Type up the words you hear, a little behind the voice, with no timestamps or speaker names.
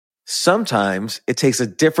Sometimes it takes a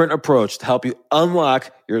different approach to help you unlock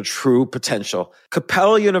your true potential.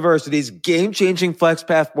 Capella University's game-changing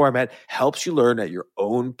FlexPath format helps you learn at your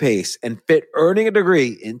own pace and fit earning a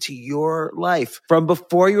degree into your life. From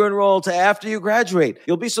before you enroll to after you graduate,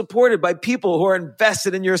 you'll be supported by people who are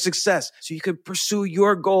invested in your success so you can pursue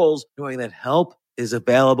your goals knowing that help is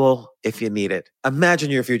available if you need it. Imagine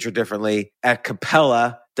your future differently at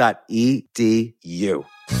capella.edu.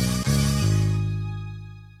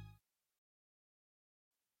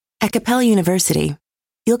 At Capella University,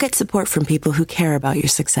 you'll get support from people who care about your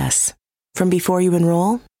success. From before you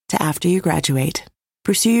enroll to after you graduate,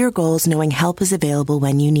 pursue your goals knowing help is available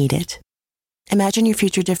when you need it. Imagine your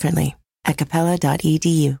future differently at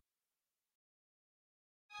capella.edu.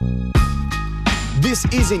 This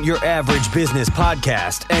isn't your average business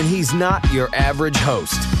podcast, and he's not your average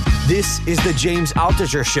host. This is the James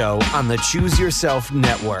Altucher Show on the Choose Yourself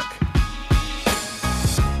Network.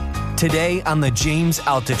 Today on the James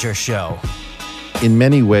Altucher Show. In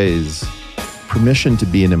many ways, permission to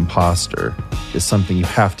be an imposter is something you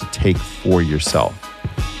have to take for yourself.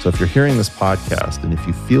 So if you're hearing this podcast and if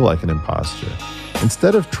you feel like an imposter,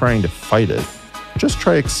 instead of trying to fight it, just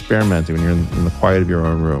try experimenting when you're in the quiet of your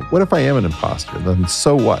own room. What if I am an imposter? Then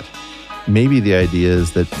so what? Maybe the idea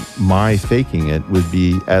is that my faking it would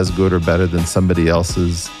be as good or better than somebody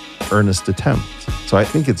else's earnest attempt. So I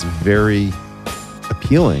think it's very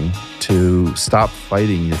appealing to stop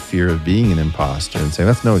fighting your fear of being an imposter and saying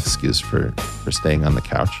that's no excuse for staying on the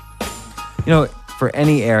couch. You know, for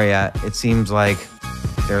any area, it seems like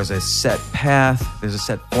there's a set path, there's a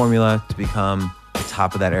set formula to become the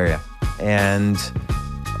top of that area. And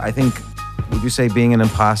I think, would you say being an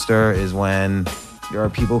imposter is when there are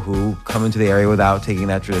people who come into the area without taking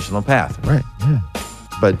that traditional path? Right, yeah.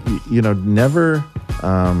 But,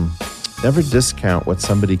 never discount what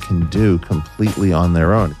somebody can do completely on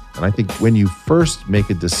their own. And I think when you first make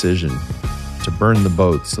a decision to burn the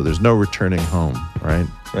boats so there's no returning home, right?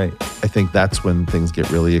 Right. I think that's when things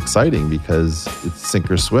get really exciting because it's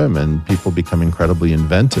sink or swim and people become incredibly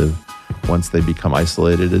inventive once they become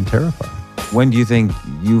isolated and terrified. When do you think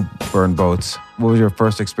you burned boats? What was your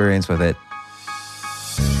first experience with it?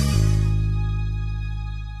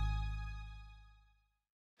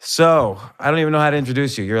 So, I don't even know how to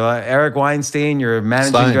introduce you. You're Eric Weinstein. You're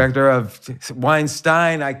managing director of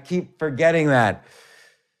Weinstein. I keep forgetting that.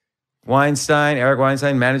 Eric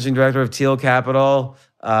Weinstein, managing director of Teal Capital.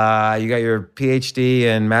 You got your PhD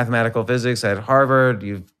in mathematical physics at Harvard.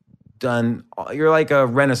 You're like a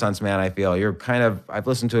Renaissance man, I feel. I've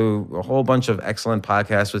listened to a whole bunch of excellent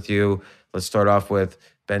podcasts with you. Let's start off with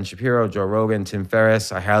Ben Shapiro, Joe Rogan, Tim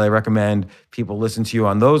Ferriss. I highly recommend people listen to you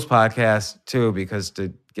on those podcasts too, because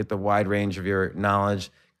to get the wide range of your knowledge.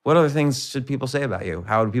 What other things should people say about you?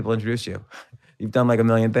 How do people introduce you? You've done like a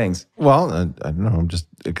million things. Well, I don't know. I'm just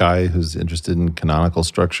a guy who's interested in canonical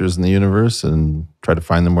structures in the universe and try to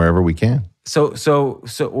find them wherever we can. So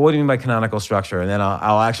what do you mean by canonical structure? And then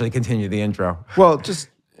I'll actually continue the intro. Well, just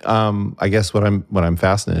I guess what I'm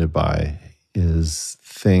fascinated by is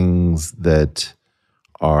things that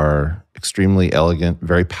are extremely elegant,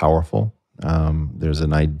 very powerful. There's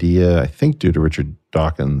an idea, I think due to Richard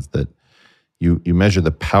Dawkins, that you measure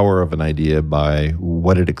the power of an idea by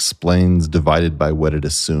what it explains divided by what it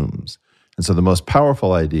assumes. And so the most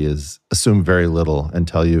powerful ideas assume very little and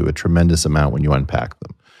tell you a tremendous amount when you unpack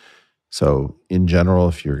them. So in general,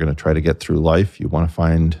 if you're going to try to get through life, you want to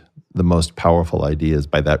find the most powerful ideas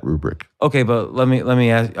by that rubric. Okay, but let me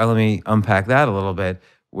unpack that a little bit.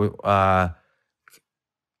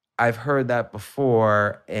 I've heard that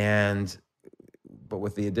before, but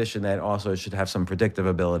with the addition that also it should have some predictive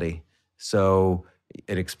ability. So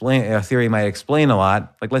a theory might explain a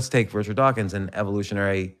lot. Like let's take Richard Dawkins and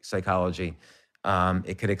evolutionary psychology.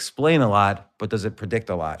 It could explain a lot, but does it predict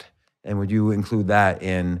a lot? And would you include that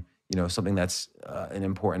in something that's an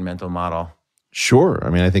important mental model? Sure.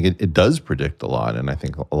 I mean, I think it does predict a lot, and I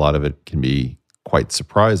think a lot of it can be quite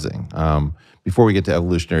surprising. Before we get to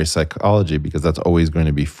evolutionary psychology, because that's always going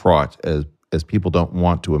to be fraught, as people don't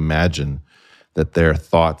want to imagine that their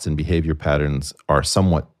thoughts and behavior patterns are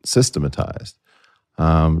somewhat systematized.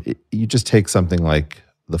 You just take something like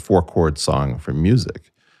the 4-chord song from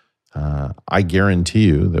music. I guarantee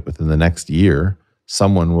you that within the next year,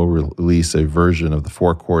 someone will release a version of the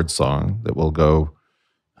 4-chord song that will go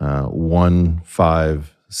 1,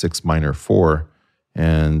 5, 6 minor 4,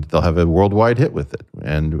 and they'll have a worldwide hit with it.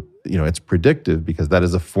 And it's predictive because that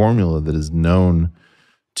is a formula that is known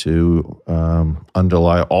to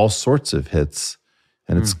underlie all sorts of hits,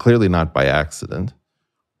 and it's clearly not by accident.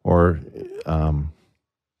 Or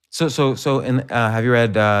Have you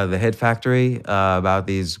read The Hit Factory about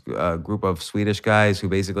these group of Swedish guys who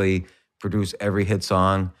basically produce every hit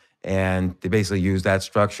song, and they basically use that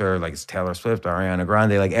structure, like it's Taylor Swift, Ariana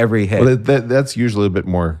Grande, like every hit. Well, that's usually a bit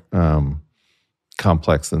more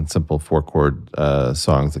complex than simple 4-chord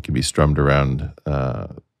songs that can be strummed around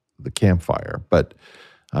the campfire. But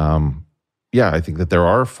yeah, I think that there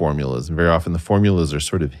are formulas, and very often the formulas are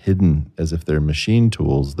sort of hidden as if they're machine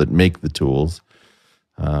tools that make the tools.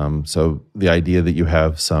 So the idea that you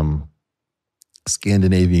have some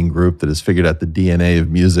Scandinavian group that has figured out the DNA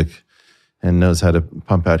of music and knows how to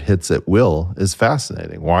pump out hits at will is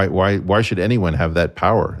fascinating. Why should anyone have that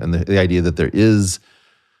power? And the idea that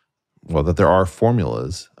that there are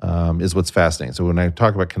formulas is what's fascinating. So when I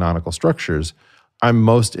talk about canonical structures, I'm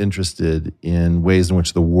most interested in ways in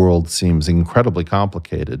which the world seems incredibly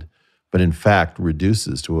complicated, but in fact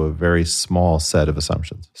reduces to a very small set of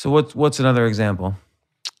assumptions. So what's another example?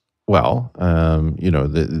 Well,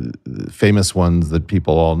 the famous ones that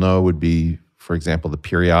people all know would be, for example, the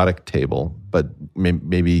periodic table, but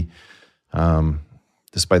maybe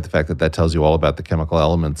despite the fact that that tells you all about the chemical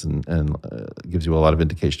elements and gives you a lot of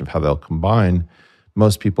indication of how they'll combine,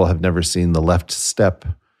 most people have never seen the left step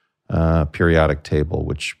periodic table,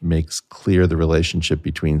 which makes clear the relationship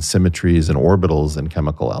between symmetries and orbitals and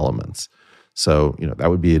chemical elements. So, that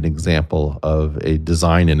would be an example of a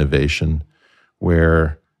design innovation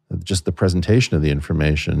where just the presentation of the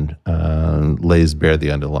information lays bare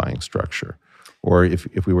the underlying structure. Or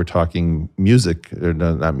if we were talking music, or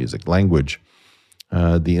not music, language,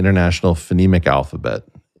 the International Phonemic Alphabet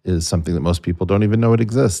is something that most people don't even know it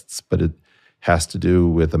exists, but it has to do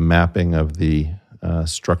with a mapping of the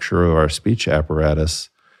structure of our speech apparatus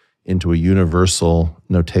into a universal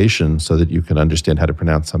notation so that you can understand how to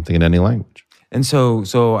pronounce something in any language. And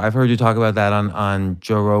so I've heard you talk about that on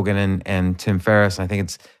Joe Rogan and Tim Ferriss. And I think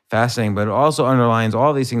it's fascinating, but it also underlines,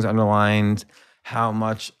 all these things underlines how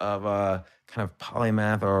much of a kind of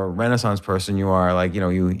polymath or a Renaissance person you are. Like,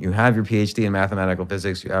 you have your PhD in mathematical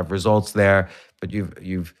physics, you have results there, but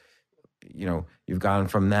you've gone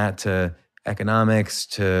from that to economics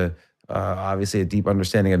to obviously a deep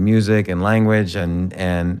understanding of music and language and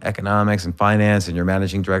economics and finance, and you're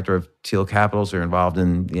managing director of Teal Capital, so you're involved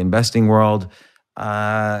in the investing world.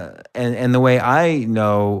 And the way I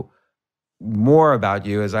know more about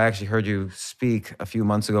you is I actually heard you speak a few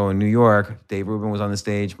months ago in New York. Dave Rubin was on the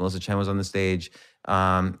stage, Melissa Chen was on the stage,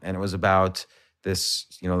 and it was about this,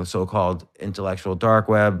 the so-called intellectual dark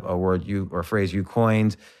web, a phrase you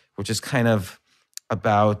coined, which is kind of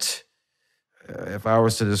about, if I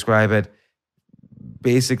was to describe it,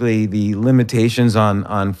 basically the limitations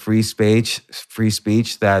on free speech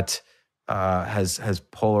that has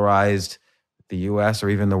polarized the U.S. or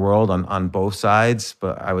even the world on both sides.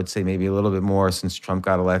 But I would say maybe a little bit more since Trump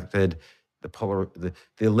got elected. The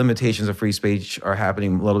limitations of free speech are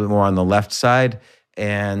happening a little bit more on the left side,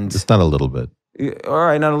 and it's not a little bit. All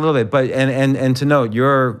right, not a little bit, but and to note,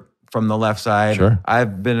 you're from the left side. Sure.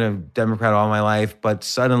 I've been a Democrat all my life, but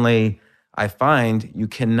suddenly I find you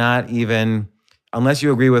cannot even, unless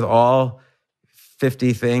you agree with all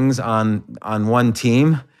 50 things on one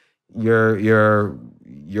team, you're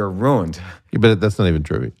ruined. Yeah, but that's not even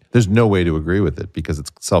true. There's no way to agree with it because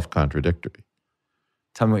it's self-contradictory.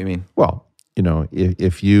 Tell me what you mean. Well,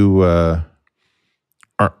 if you are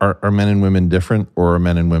men and women different, or are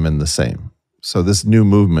men and women the same? So this new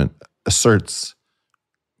movement asserts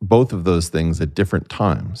both of those things at different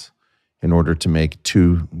times in order to make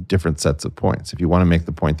two different sets of points. If you want to make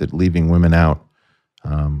the point that leaving women out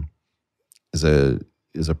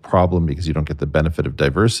is a problem because you don't get the benefit of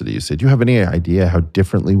diversity, you say, do you have any idea how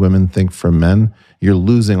differently women think from men? You're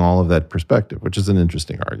losing all of that perspective, which is an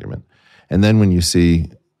interesting argument. And then when you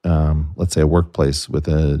see, let's say, a workplace with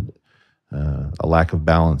a lack of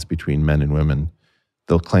balance between men and women,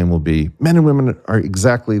 they'll claim will be, men and women are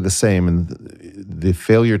exactly the same, and the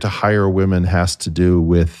failure to hire women has to do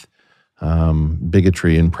with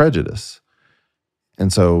bigotry and prejudice.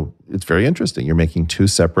 And so it's very interesting. You're making two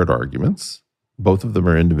separate arguments. Both of them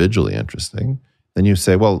are individually interesting. Then you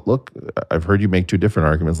say, well, look, I've heard you make two different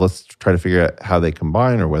arguments. Let's try to figure out how they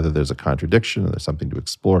combine, or whether there's a contradiction or there's something to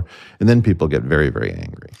explore. And then people get very, very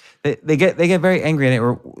angry. They get very angry.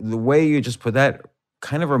 And the way you just put that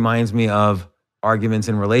kind of reminds me of arguments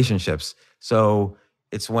in relationships. So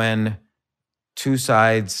it's when two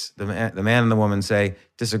sides, the man and the woman, say,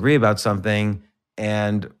 disagree about something,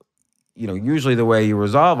 and usually the way you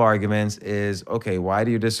resolve arguments is, okay, why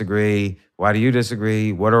do you disagree? Why do you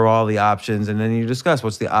disagree? What are all the options? And then you discuss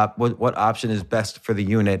what option is best for the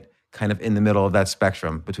unit kind of in the middle of that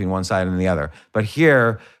spectrum between one side and the other. But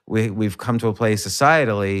here we've come to a place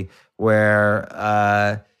societally where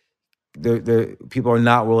the people are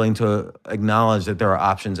not willing to acknowledge that there are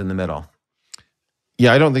options in the middle.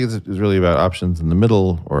 Yeah, I don't think it's really about options in the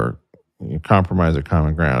middle or compromise or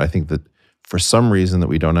common ground. I think that for some reason that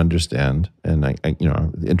we don't understand, and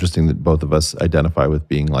interesting that both of us identify with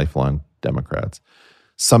being lifelong Democrats,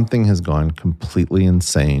 something has gone completely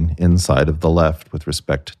insane inside of the left with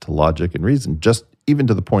respect to logic and reason, just even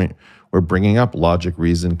to the point where bringing up logic,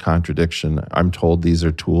 reason, contradiction, I'm told these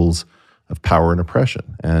are tools of power and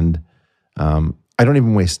oppression. And I don't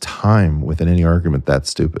even waste time with any argument that's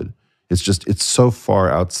stupid. It's so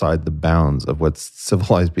far outside the bounds of what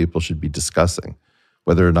civilized people should be discussing,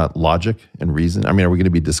 whether or not logic and reason. I mean, are we going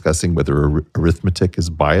to be discussing whether arithmetic is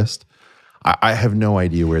biased? I have no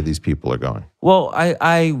idea where these people are going. Well,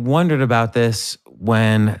 I wondered about this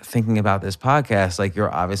when thinking about this podcast. Like,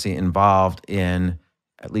 you're obviously involved in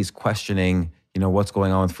at least questioning, what's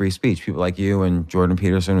going on with free speech. People like you and Jordan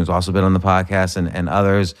Peterson, who's also been on the podcast, and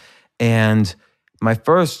others. And my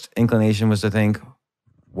first inclination was to think,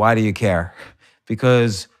 why do you care?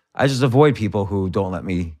 Because I just avoid people who don't let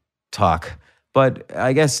me talk. But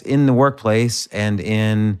I guess in the workplace and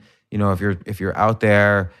in, if you're out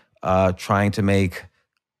there trying to make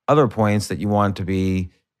other points that you want to be,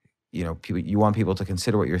 you want people to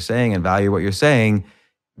consider what you're saying and value what you're saying,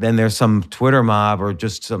 then there's some Twitter mob or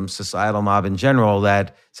just some societal mob in general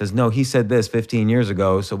that says, no, he said this 15 years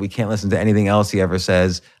ago, so we can't listen to anything else he ever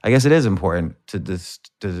says. I guess it is important to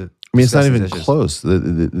it's not even close.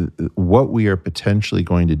 What we are potentially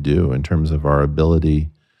going to do in terms of our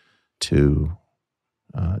ability to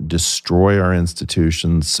destroy our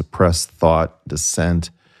institutions, suppress thought, dissent,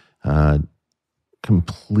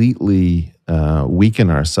 completely weaken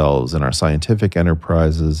ourselves and our scientific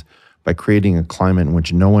enterprises by creating a climate in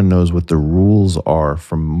which no one knows what the rules are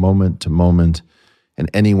from moment to moment, and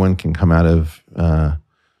anyone can come out of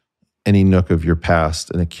any nook of your past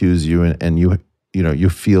and accuse you, and you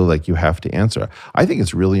feel like you have to answer. I think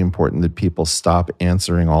it's really important that people stop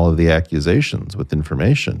answering all of the accusations with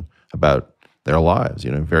information about their lives.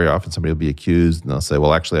 Very often somebody will be accused and they'll say,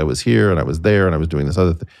 well, actually I was here and I was there and I was doing this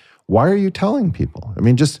other thing. Why are you telling people? I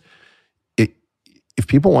mean, if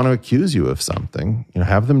people want to accuse you of something,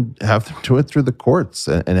 have them do it through the courts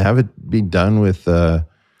and have it be done with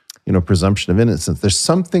presumption of innocence. There's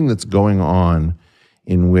something that's going on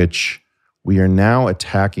in which we are now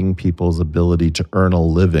attacking people's ability to earn a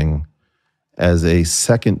living as a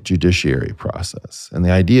second judiciary process. And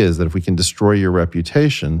the idea is that if we can destroy your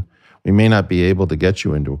reputation, we may not be able to get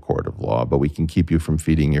you into a court of law, but we can keep you from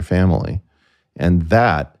feeding your family. And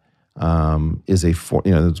that is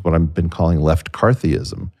that's what I've been calling left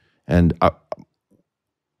Carthyism. And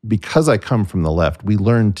because I come from the left, we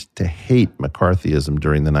learned to hate McCarthyism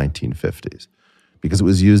during the 1950s because it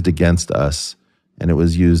was used against us, and it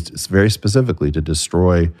was used very specifically to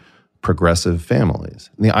destroy progressive families.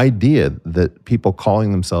 And the idea that people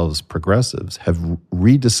calling themselves progressives have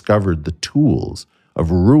rediscovered the tools of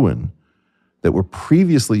ruin that were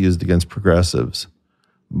previously used against progressives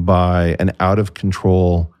by an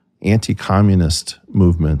out-of-control anti-communist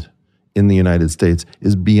movement in the United States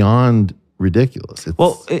is beyond ridiculous.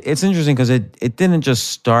 It's interesting because it didn't just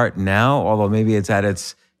start now, although maybe it's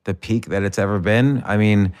at the peak that it's ever been. I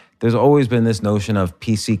mean, there's always been this notion of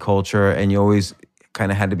PC culture, and you always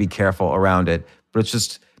kind of had to be careful around it. But it's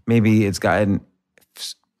just, maybe it's gotten,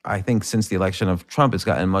 I think since the election of Trump, it's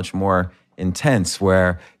gotten much more intense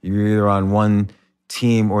where you're either on one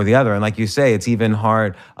team or the other. And like you say, it's even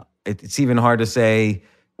hard to say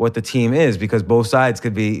what the team is because both sides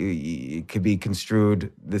could be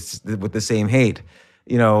construed with the same hate.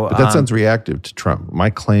 But that sounds reactive to Trump. My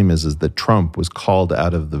claim is that Trump was called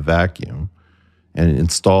out of the vacuum and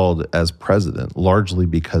installed as president largely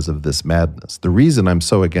because of this madness. The reason I'm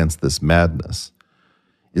so against this madness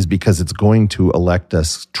is because it's going to elect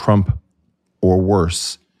us Trump or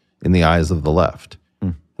worse in the eyes of the left.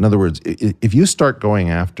 In other words, if you start going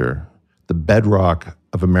after the bedrock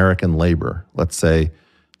of American labor, let's say,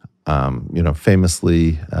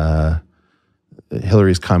 famously,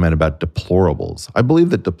 Hillary's comment about deplorables. I believe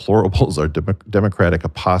that deplorables are Democratic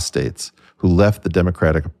apostates who left the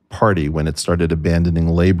Democratic Party when it started abandoning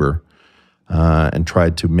labor and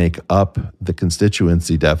tried to make up the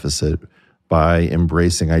constituency deficit by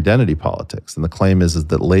embracing identity politics. And the claim is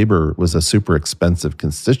that labor was a super expensive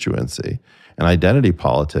constituency and identity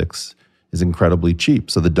politics is incredibly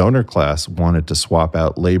cheap. So the donor class wanted to swap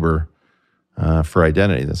out labor for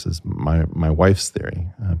identity. This is my wife's theory,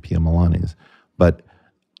 Pia Milani's. But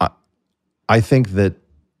I think that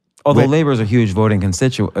Although labor is a huge voting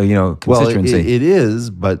constituency. Well, it is,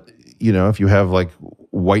 but if you have like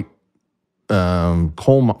white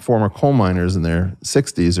former coal miners in their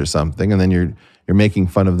 60s or something, and then you're making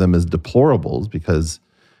fun of them as deplorables because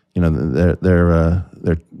they're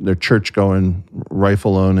church going,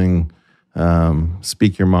 rifle owning,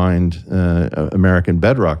 speak your mind American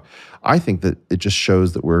bedrock. I think that it just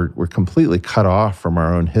shows that we're completely cut off from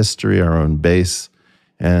our own history, our own base,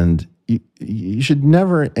 and you should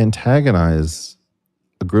never antagonize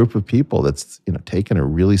a group of people that's taken a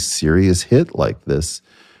really serious hit like this,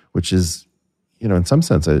 which is in some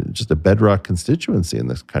sense just a bedrock constituency in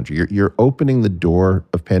this country. You're opening the door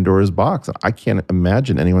of Pandora's box. I can't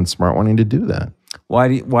imagine anyone smart wanting to do that. Why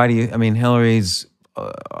do you? I mean, Hillary's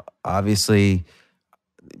obviously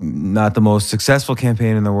not the most successful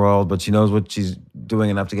campaign in the world, but she knows what she's doing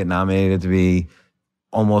enough to get nominated to be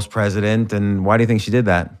almost president. And why do you think she did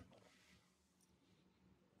that?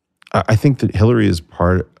 I think that Hillary is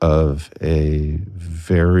part of a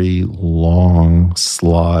very long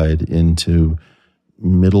slide into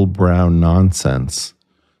middle brown nonsense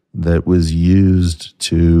that was used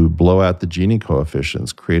to blow out the Gini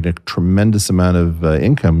coefficients, create a tremendous amount of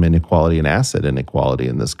income inequality and asset inequality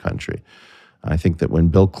in this country. I think that when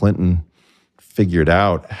Bill Clinton figured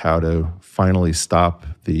out how to finally stop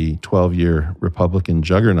the 12-year Republican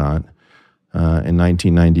juggernaut in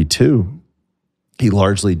 1992, he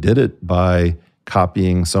largely did it by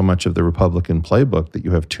copying so much of the Republican playbook that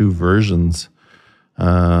you have two versions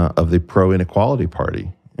of the pro-inequality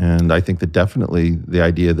party. And I think that definitely the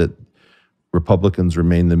idea that Republicans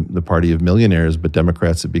remain the party of millionaires, but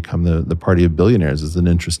Democrats have become the party of billionaires is an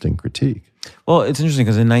interesting critique. Well, it's interesting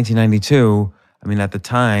because in 1992, I mean, at the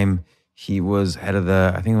time, he was head of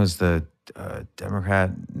I think it was the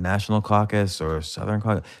Democrat National Caucus or Southern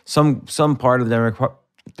Caucus, some part of the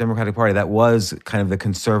Democratic Party that was kind of the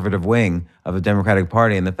conservative wing of the Democratic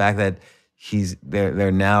Party. And the fact that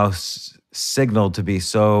they're now signaled to be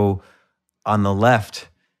so on the left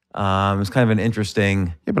is kind of an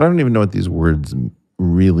interesting... Yeah, but I don't even know what these words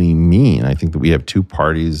really mean. I think that we have two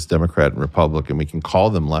parties, Democrat and Republican. We can call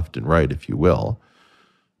them left and right, if you will.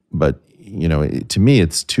 But, to me,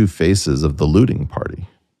 it's two faces of the looting party.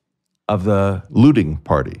 Of the... Looting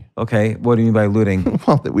party. Okay, what do you mean by looting?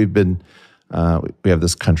 Well, that we have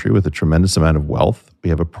this country with a tremendous amount of wealth. We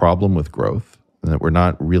have a problem with growth, and that we're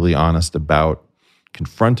not really honest about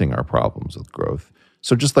confronting our problems with growth.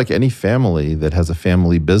 So just like any family that has a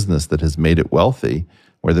family business that has made it wealthy,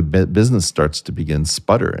 where the business starts to begin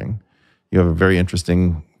sputtering, you have a very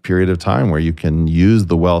interesting period of time where you can use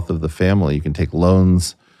the wealth of the family. You can take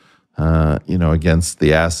loans, against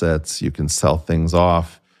the assets. You can sell things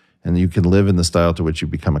off, and you can live in the style to which you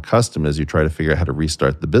become accustomed as you try to figure out how to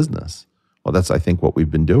restart the business. Well, that's, I think, what we've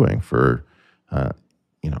been doing for,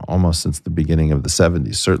 almost since the beginning of the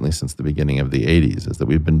 70s, certainly since the beginning of the 80s, is that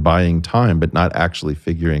we've been buying time, but not actually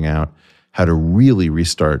figuring out how to really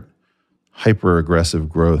restart hyper-aggressive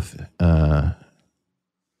growth. Where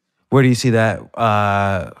do you see that?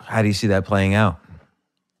 How do you see that playing out?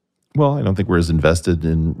 Well, I don't think we're as invested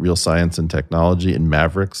in real science and technology and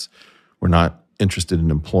mavericks. We're not interested in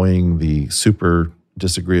employing the super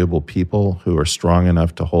disagreeable people who are strong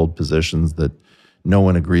enough to hold positions that no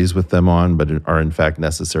one agrees with them on, but are in fact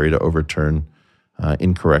necessary to overturn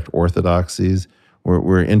incorrect orthodoxies.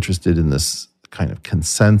 We're interested in this kind of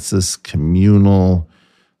consensus, communal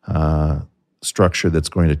structure that's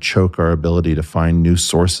going to choke our ability to find new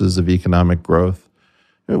sources of economic growth.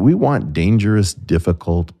 We want dangerous,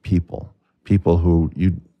 difficult people who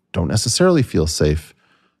you don't necessarily feel safe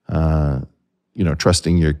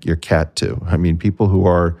trusting your cat to. I mean, people who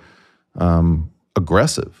are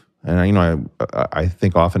aggressive. And, I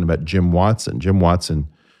think often about Jim Watson. Jim Watson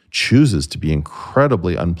chooses to be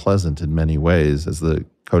incredibly unpleasant in many ways as the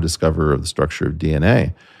co-discoverer of the structure of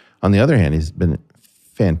DNA. On the other hand, he's been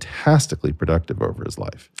fantastically productive over his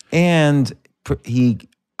life. And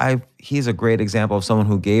he's a great example of someone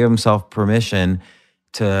who gave himself permission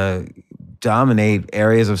to dominate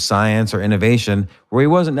areas of science or innovation where he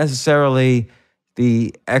wasn't necessarily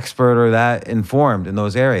the expert or that informed in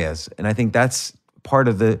those areas. And I think that's part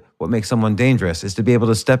of what makes someone dangerous, is to be able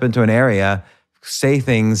to step into an area, say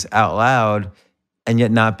things out loud, and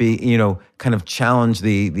yet not be, kind of challenge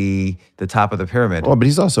the top of the pyramid. Well, but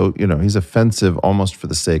he's also, he's offensive almost for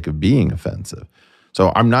the sake of being offensive.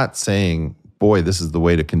 So I'm not saying, boy, this is the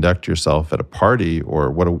way to conduct yourself at a party,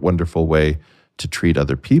 or what a wonderful way to treat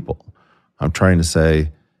other people. I'm trying to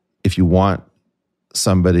say, if you want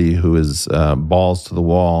somebody who is balls to the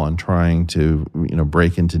wall and trying to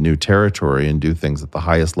break into new territory and do things at the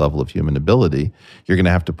highest level of human ability, you're going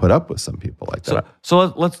to have to put up with some people like that.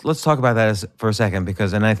 So let's talk about that for a second,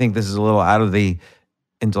 because, and I think this is a little out of the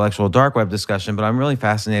intellectual dark web discussion, but I'm really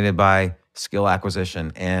fascinated by skill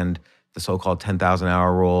acquisition and the so-called 10,000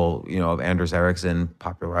 hour rule, of Anders Ericsson,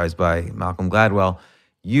 popularized by Malcolm Gladwell.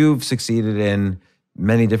 You've succeeded in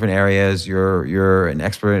many different areas. You're an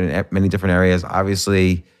expert in many different areas.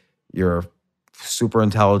 Obviously, you're super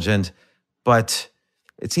intelligent, but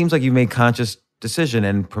it seems like you made conscious decision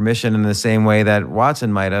and permission in the same way that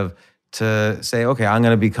Watson might have, to say, okay, I'm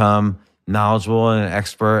going to become knowledgeable and an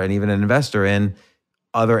expert and even an investor in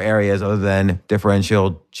other areas other than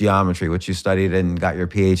differential geometry, which you studied and got your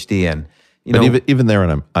PhD in. But even there,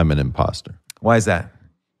 I'm an imposter. Why is that?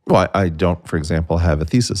 Well, I don't, for example, have a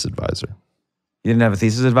thesis advisor. You didn't have a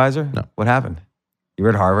thesis advisor? No. What happened? You were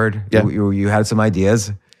at Harvard. Yeah. You had some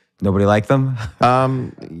ideas. Nobody liked them.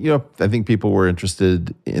 I think people were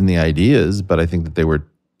interested in the ideas, but I think that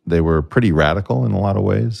they were pretty radical in a lot of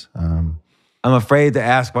ways. I'm afraid to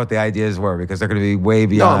ask what the ideas were, because they're going to be way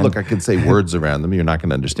beyond. No, look, I could say words around them. You're not going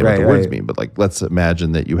to understand what the words mean. But let's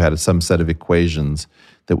imagine that you had some set of equations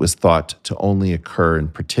that was thought to only occur in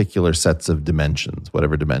particular sets of dimensions,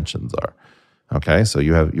 whatever dimensions are. Okay, so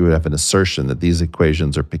you would have an assertion that these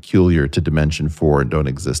equations are peculiar to dimension 4 and don't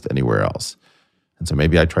exist anywhere else. And so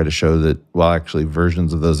maybe I try to show that, well, actually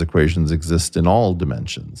versions of those equations exist in all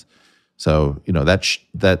dimensions. So,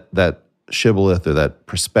 that shibboleth or that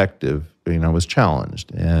perspective, was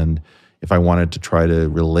challenged. And if I wanted to try to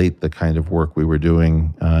relate the kind of work we were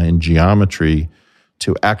doing in geometry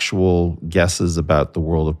to actual guesses about the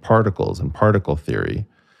world of particles and particle theory,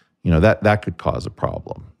 that could cause a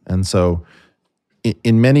problem. And so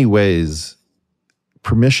in many ways,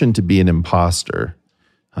 permission to be an imposter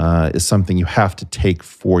is something you have to take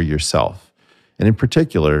for yourself. And in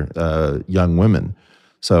particular, young women.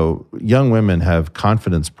 So young women have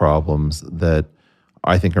confidence problems that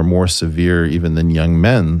I think are more severe even than young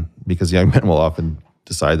men, because young men will often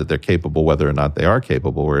decide that they're capable whether or not they are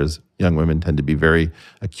capable, whereas young women tend to be very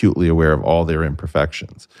acutely aware of all their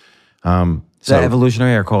imperfections. Is that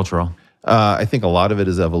evolutionary or cultural? I think a lot of it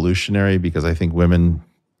is evolutionary, because I think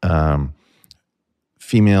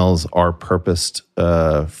females are purposed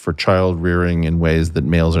for child rearing in ways that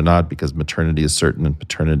males are not, because maternity is certain and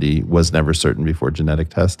paternity was never certain before genetic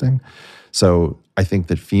testing. So I think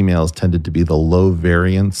that females tended to be the low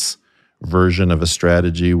variance version of a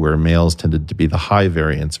strategy, where males tended to be the high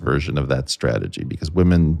variance version of that strategy, because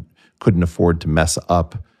women couldn't afford to mess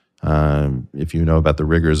up. If you know about the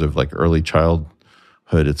rigors of early childhood,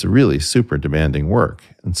 it's a really super demanding work.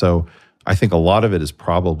 And so I think a lot of it is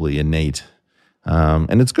probably innate.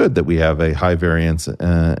 And it's good that we have a high variance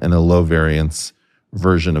and a low variance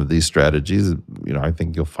version of these strategies. I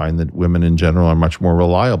think you'll find that women in general are much more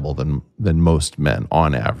reliable than most men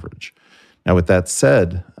on average. Now, with that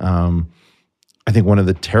said, I think one of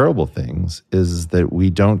the terrible things is that we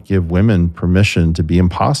don't give women permission to be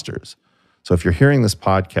imposters. So if you're hearing this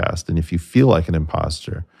podcast and if you feel like an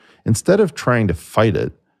imposter, instead of trying to fight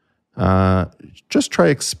it, just try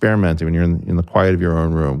experimenting when you're in the quiet of your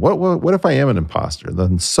own room. What if I am an imposter?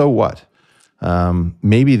 Then so what?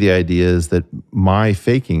 Maybe the idea is that my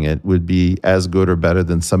faking it would be as good or better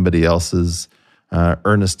than somebody else's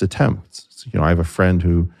earnest attempts. So, I have a friend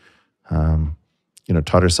who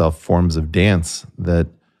taught herself forms of dance that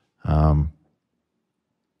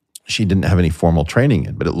she didn't have any formal training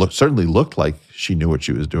in, but it certainly looked like she knew what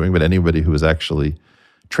she was doing. But anybody who was actually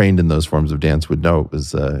trained in those forms of dance would know it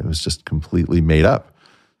was just completely made up.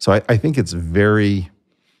 So I think it's very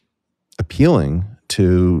appealing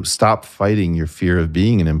to stop fighting your fear of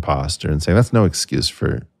being an imposter and saying that's no excuse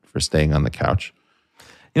for staying on the couch.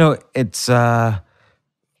 It's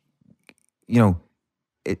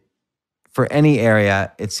for any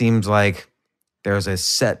area, it seems like there's a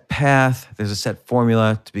set path, there's a set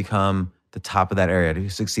formula to become the top of that area, to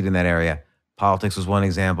succeed in that area. Politics was one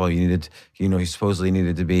example. You supposedly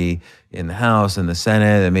needed to be in the House and the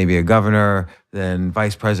Senate and maybe a governor, then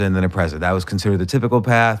vice president, then a president. That was considered the typical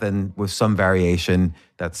path, and with some variation,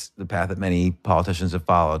 that's the path that many politicians have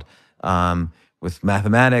followed. With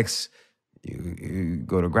mathematics, you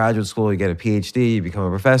go to graduate school, you get a PhD, you become a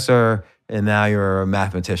professor, and now you're a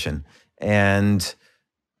mathematician. And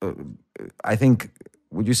I think,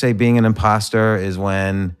 would you say being an imposter is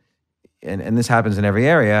when, and this happens in every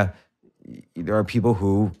area, there are people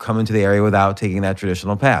who come into the area without taking that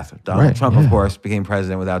traditional path. Donald Trump, of course, became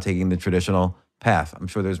president without taking the traditional path. I'm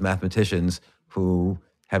sure there's mathematicians who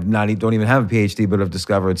don't even have a PhD, but have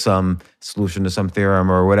discovered some solution to some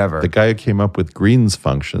theorem or whatever. The guy who came up with Green's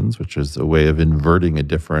functions, which is a way of inverting a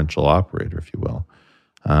differential operator, if you will,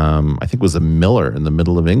 I think was a miller in the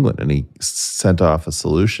middle of England, and he sent off a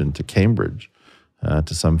solution to Cambridge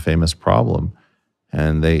to some famous problem,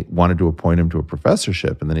 and they wanted to appoint him to a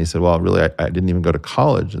professorship. And then he said, well, really, I didn't even go to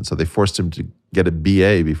college. And so they forced him to get a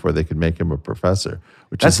BA before they could make him a professor.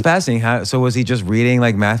 That's fascinating. So was he just reading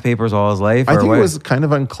like math papers all his life? I think it was kind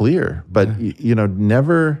of unclear, but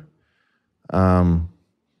never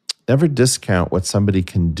discount what somebody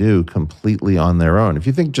can do completely on their own. If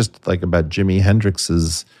you think just like about Jimi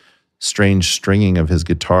Hendrix's strange stringing of his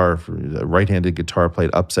guitar, a right-handed guitar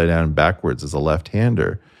played upside down and backwards as a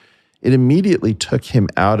left-hander, it immediately took him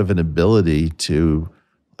out of an ability to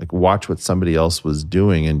like watch what somebody else was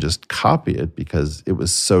doing and just copy it because it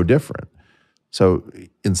was so different. So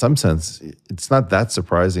in some sense, it's not that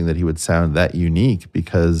surprising that he would sound that unique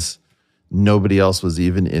because nobody else was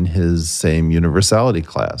even in his same universality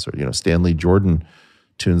class. Or, Stanley Jordan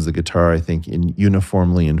tunes the guitar, I think,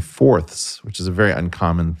 uniformly in fourths, which is a very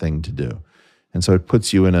uncommon thing to do. And so it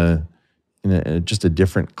puts you in a just a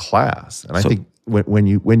different class. And I think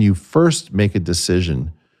when you first make a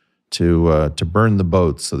decision to burn the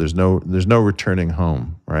boats, so there's no returning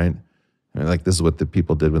home, right? I mean, like this is what the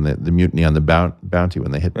people did when the mutiny on the Bounty,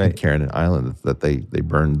 when they hit Pitcairn Island, that they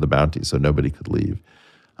burned the Bounty so nobody could leave.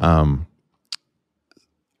 I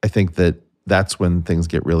think that's when things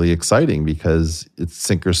get really exciting because it's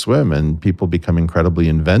sink or swim, and people become incredibly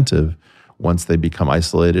inventive once they become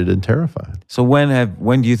isolated and terrified. So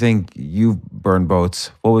when do you think you burned boats?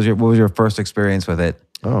 What was your first experience with it?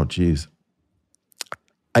 Oh, geez.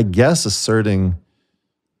 I guess asserting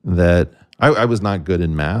that I was not good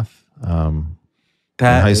in math in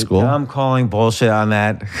high school. I'm calling bullshit on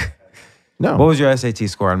that. No. What was your SAT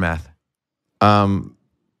score on math?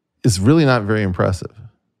 It's really not very impressive.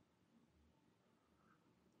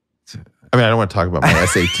 I mean, I don't want to talk about my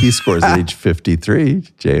SAT scores at age 53,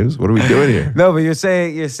 James. What are we doing here? No, but you're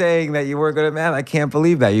saying that you were good at math. I can't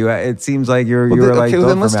believe that. It seems like you were like. Okay,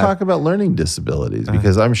 then let's talk about learning disabilities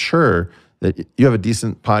because I'm sure that you have a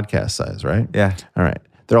decent podcast size, right? Yeah. All right.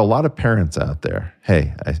 There are a lot of parents out there.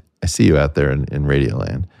 Hey, I see you out there in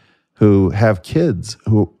Radioland who have kids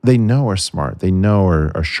who they know are smart. They know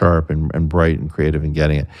are sharp and bright and creative and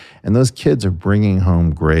getting it. And those kids are bringing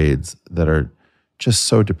home grades that are just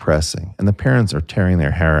so depressing. And the parents are tearing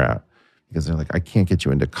their hair out because they're like, I can't get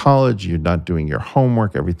you into college. You're not doing your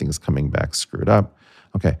homework. Everything's coming back screwed up.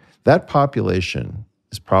 Okay, that population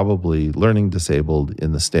is probably learning disabled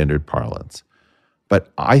in the standard parlance.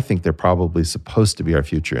 But I think they're probably supposed to be our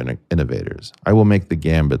future innovators. I will make the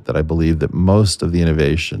gambit that I believe that most of the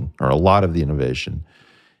innovation, or a lot of the innovation,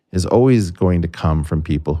 is always going to come from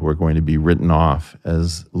people who are going to be written off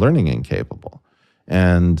as learning incapable.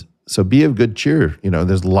 And so be of good cheer.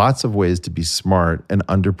 There's lots of ways to be smart and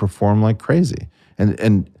underperform like crazy.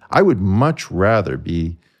 And I would much rather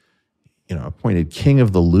be, appointed king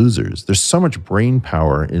of the losers. There's so much brain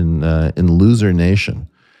power in loser nation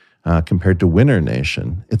compared to winner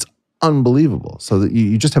nation. It's unbelievable. So that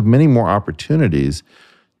you just have many more opportunities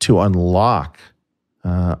to unlock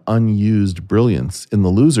unused brilliance in the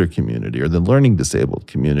loser community or the learning disabled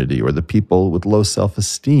community or the people with low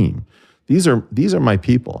self-esteem. These are my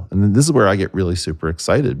people. And this is where I get really super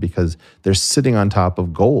excited because they're sitting on top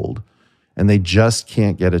of gold and they just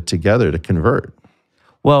can't get it together to convert.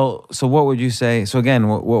 Well, so what would you say? So again,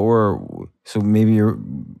 so maybe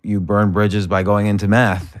you burn bridges by going into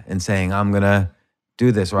math and saying, I'm going to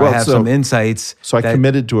do this, or I have some insights. So I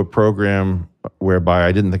committed to a program whereby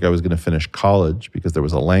I didn't think I was going to finish college because there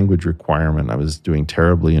was a language requirement. I was doing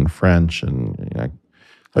terribly in French and I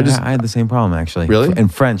had the same problem, actually. Really? In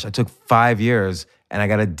French, I took 5 years, and I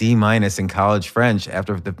got a D- in college French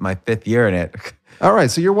after my 5th year in it. All right,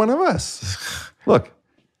 so you're one of us. Look,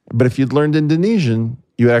 but if you'd learned Indonesian,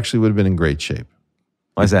 you actually would have been in great shape.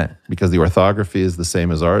 Why is that? Because the orthography is the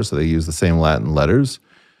same as ours, so they use the same Latin letters.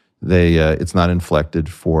 It's not inflected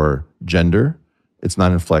for gender. It's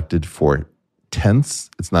not inflected for tense.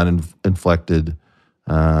 It's not inflected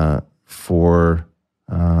for...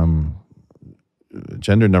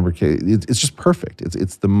 gender, number, it's just perfect.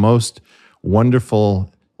 It's the most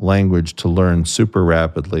wonderful language to learn super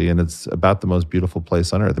rapidly, and it's about the most beautiful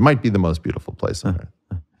place on earth. It might be the most beautiful place on earth.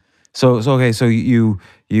 So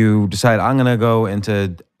you decide I'm going to go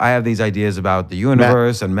into. I have these ideas about the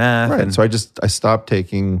universe and math. Right. And so I stopped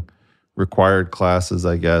taking required classes.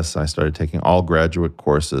 I guess I started taking all graduate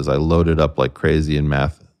courses. I loaded up like crazy in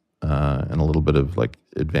math and a little bit of like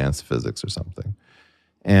advanced physics or something.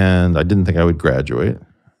 And I didn't think I would graduate.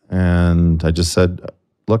 And I just said,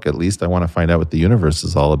 look, at least I want to find out what the universe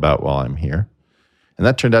is all about while I'm here. And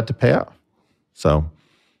that turned out to pay off. So,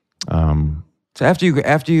 so after you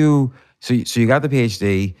got the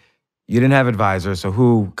PhD, you didn't have advisors. So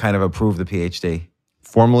who kind of approved the PhD?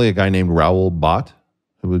 Formerly a guy named Raoul Bott,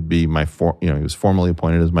 who would be he was formally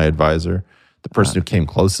appointed as my advisor. The person who came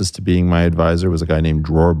closest to being my advisor was a guy named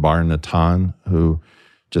Dror Bar Natan, who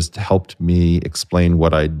just helped me explain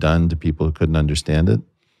what I'd done to people who couldn't understand it.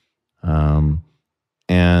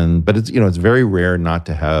 But it's very rare not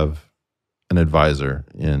to have an advisor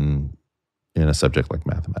in a subject like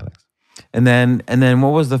mathematics. And then what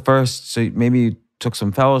was the first? So maybe you took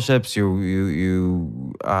some fellowships. But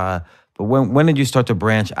when did you start to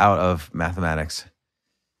branch out of mathematics?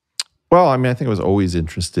 Well, I think I was always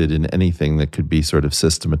interested in anything that could be sort of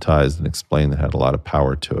systematized and explained that had a lot of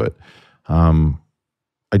power to it.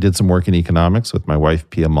 I did some work in economics with my wife,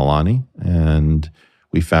 Pia Malani, and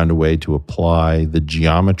we found a way to apply the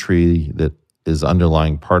geometry that is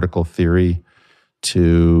underlying particle theory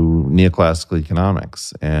to neoclassical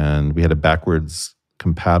economics. And we had a backwards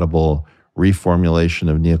compatible reformulation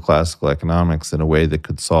of neoclassical economics in a way that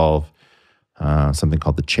could solve something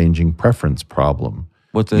called the changing preference problem.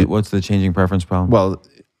 What's the changing preference problem? Well,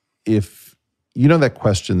 if you know that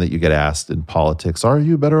question that you get asked in politics, are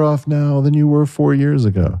you better off now than you were 4 years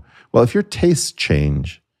ago? Well, if your tastes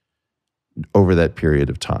change over that period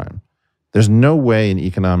of time, there's no way in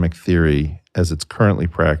economic theory, as it's currently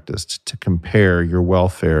practiced, to compare your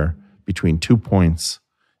welfare between 2 points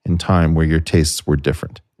in time where your tastes were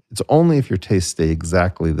different. It's only if your tastes stay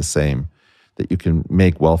exactly the same that you can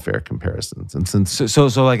make welfare comparisons. And since so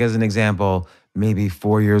like as an example, maybe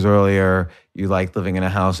 4 years earlier you liked living in a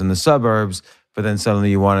house in the suburbs, but then suddenly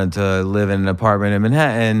you wanted to live in an apartment in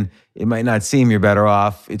Manhattan, it might not seem you're better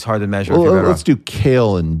off. It's hard to measure if you're better let's off. do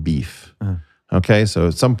kale and beef. Okay, so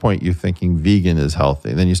at some point you're thinking vegan is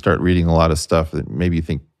healthy, and then you start reading a lot of stuff that maybe you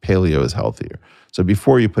think paleo is healthier. So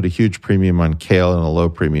before you put a huge premium on kale and a low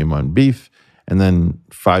premium on beef, and then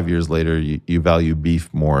 5 years later you value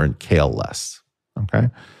beef more and kale less. Okay,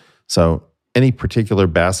 so any particular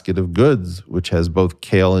basket of goods which has both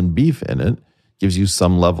kale and beef in it gives you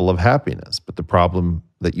some level of happiness. But the problem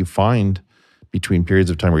that you find between periods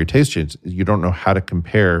of time where your taste changes is you don't know how to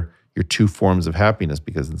compare your two forms of happiness,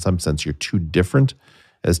 because in some sense you're too different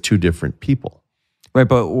as two different people. Right,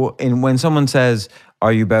 but when someone says,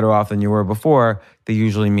 are you better off than you were before, they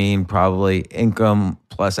usually mean probably income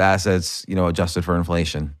plus assets, adjusted for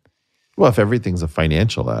inflation. Well, if everything's a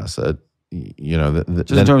financial asset,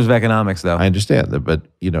 just in terms of economics, though. I understand that, but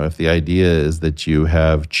if the idea is that you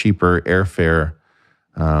have cheaper airfare,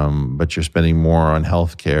 but you're spending more on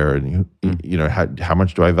healthcare, and how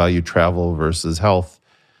much do I value travel versus health?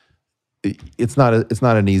 It's not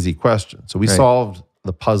an easy question. So we solved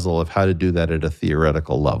the puzzle of how to do that at a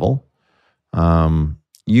theoretical level,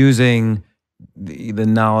 using the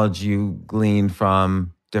knowledge you gleaned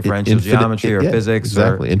from differential geometry or physics,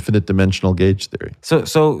 exactly, infinite dimensional gauge theory.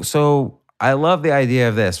 So I love the idea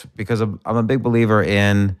of this because I'm a big believer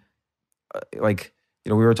in, we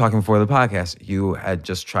were talking before the podcast. You had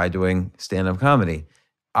just tried doing stand-up comedy.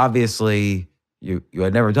 Obviously, you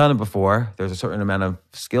had never done it before. There's a certain amount of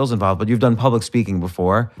skills involved, but you've done public speaking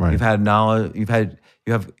before. Right. You've had knowledge. You've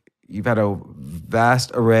had a vast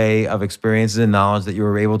array of experiences and knowledge that you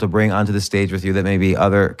were able to bring onto the stage with you that maybe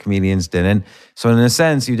other comedians didn't. So in a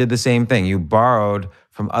sense, you did the same thing. You borrowed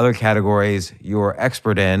from other categories you were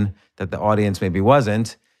expert in that the audience maybe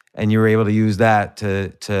wasn't, and you were able to use that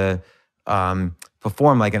to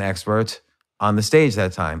perform like an expert on the stage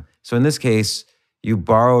that time. So in this case, you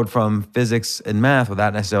borrowed from physics and math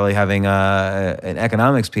without necessarily having an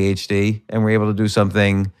economics PhD, and were able to do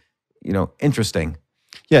something, interesting.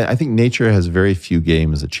 Yeah, I think nature has very few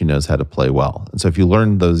games that she knows how to play well. And so if you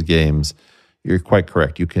learn those games, you're quite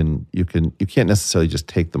correct. You can't necessarily just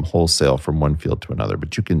take them wholesale from one field to another,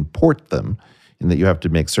 but you can port them in that you have to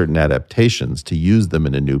make certain adaptations to use them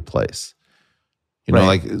in a new place.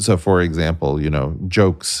 So for example,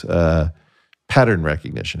 jokes, pattern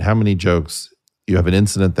recognition. How many jokes, you have an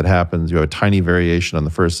incident that happens, you have a tiny variation on the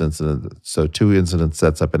first incident, so 2 incidents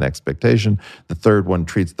sets up an expectation. The third one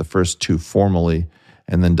treats the first 2 formally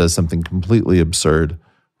and then does something completely absurd,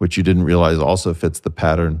 which you didn't realize also fits the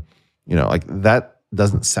pattern. That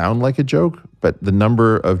doesn't sound like a joke, but the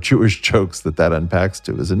number of Jewish jokes that unpacks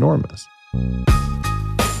to is enormous.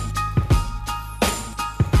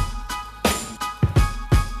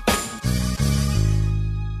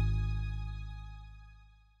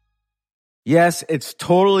 Yes, it's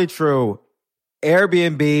totally true.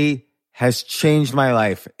 Airbnb has changed my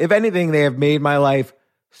life. If anything, they have made my life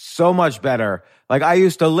so much better. Like I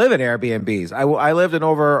used to live in Airbnbs. I lived in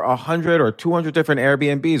over 100 or 200 different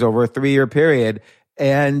Airbnbs over a 3-year period.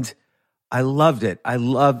 And I loved it.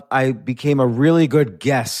 I became a really good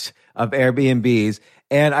guest of Airbnbs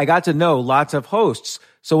and I got to know lots of hosts.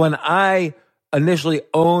 So when I initially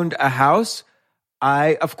owned a house,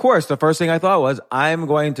 of course, the first thing I thought was I'm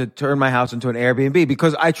going to turn my house into an Airbnb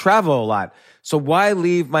because I travel a lot. So why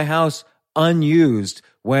leave my house unused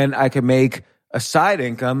when I can make a side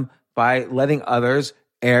income by letting others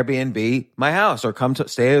Airbnb my house or come to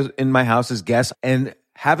stay in my house as guests? And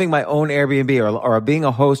having my own Airbnb or being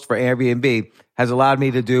a host for Airbnb has allowed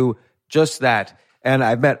me to do just that. And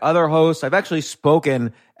I've met other hosts. I've actually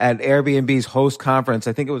spoken at Airbnb's host conference.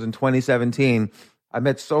 I think it was in 2017. I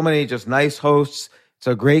met so many just nice hosts. It's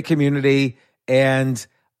a great community. And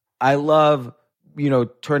I love,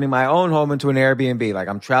 turning my own home into an Airbnb. Like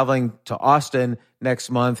I'm traveling to Austin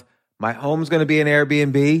next month. My home's going to be an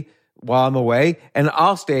Airbnb while I'm away, and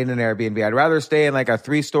I'll stay in an Airbnb. I'd rather stay in like a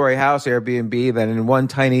 3-story house Airbnb than in one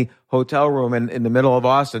tiny hotel room in the middle of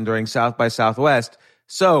Austin during South by Southwest.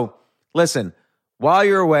 So listen, while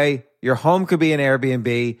you're away, your home could be an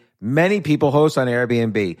Airbnb. Many people host on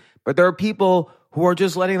Airbnb, but there are people who are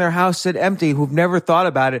just letting their house sit empty, who've never thought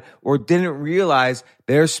about it or didn't realize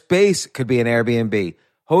their space could be an Airbnb.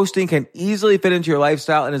 Hosting can easily fit into your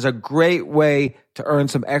lifestyle and is a great way to earn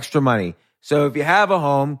some extra money. So if you have a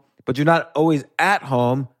home, but you're not always at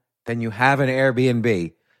home, then you have an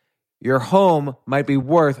Airbnb. Your home might be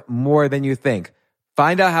worth more than you think.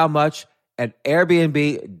 Find out how much at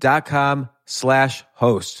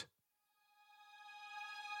airbnb.com/host.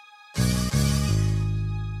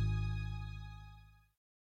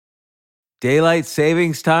 Daylight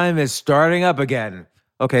savings time is starting up again.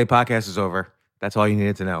 Okay, podcast is over. That's all you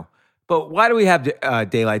needed to know. But why do we have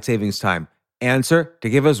daylight savings time? Answer: to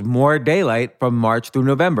give us more daylight from March through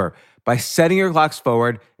November. By setting your clocks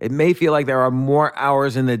forward, it may feel like there are more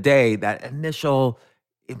hours in the day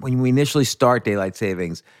when we initially start daylight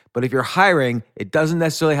savings. But if you're hiring, it doesn't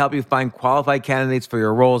necessarily help you find qualified candidates for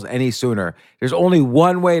your roles any sooner. There's only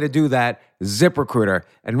one way to do that: ZipRecruiter.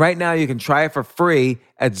 And right now you can try it for free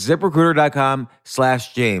at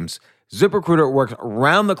ZipRecruiter.com/James. ZipRecruiter works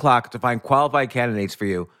around the clock to find qualified candidates for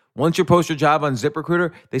you. Once you post your job on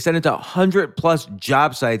ZipRecruiter, they send it to 100 plus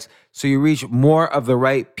job sites so you reach more of the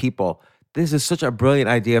right people. This is such a brilliant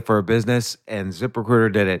idea for a business, and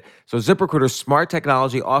ZipRecruiter did it. So ZipRecruiter's smart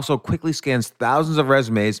technology also quickly scans thousands of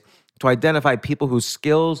resumes to identify people whose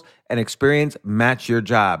skills and experience match your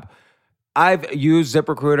job. I've used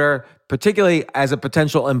ZipRecruiter particularly as a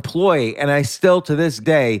potential employee, and I still to this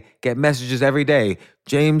day get messages every day.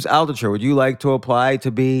 James Altucher, would you like to apply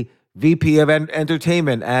to be VP of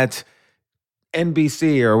Entertainment at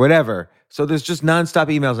NBC or whatever? So there's just nonstop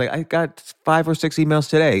emails. Like I got 5 or 6 emails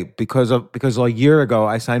today because a year ago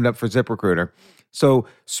I signed up for ZipRecruiter. So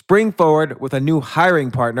spring forward with a new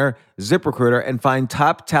hiring partner, ZipRecruiter, and find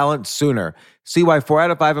top talent sooner. See why 4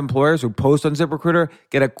 out of 5 employers who post on ZipRecruiter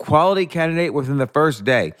get a quality candidate within the first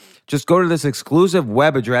day. Just go to this exclusive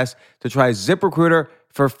web address to try ZipRecruiter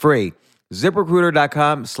for free.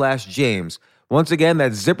 ZipRecruiter.com/James. Once again,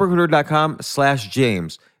 that's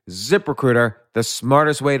ZipRecruiter.com/James. ZipRecruiter, the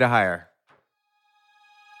smartest way to hire.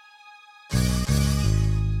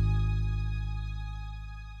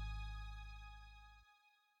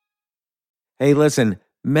 Hey, listen,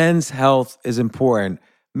 men's health is important.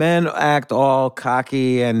 Men act all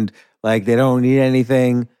cocky and like they don't need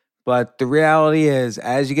anything. But the reality is,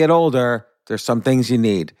 as you get older, there's some things you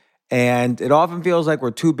need. And it often feels like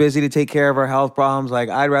we're too busy to take care of our health problems. Like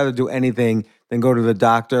I'd rather do anything than go to the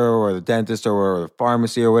doctor or the dentist or the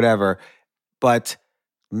pharmacy or whatever. But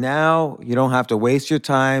now you don't have to waste your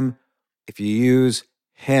time if you use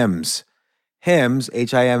Hims. Hims,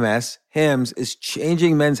 H-I-M-S, Hims is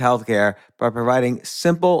changing men's healthcare by providing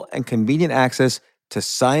simple and convenient access to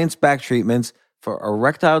science-backed treatments for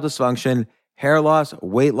erectile dysfunction, hair loss,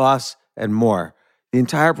 weight loss, and more. The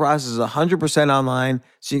entire process is 100% online,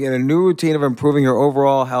 so you get a new routine of improving your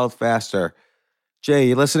overall health faster. Jay,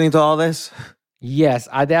 you listening to all this? Yes,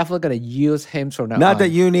 I definitely gonna use Hims from now Not on. that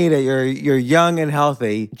you need it. You're young and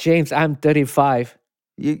healthy. James, I'm 35.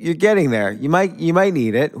 You're getting there. You might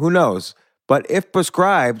need it. Who knows? But if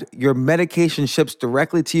prescribed, your medication ships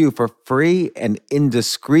directly to you for free and in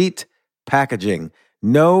discreet packaging.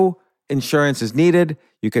 No insurance is needed.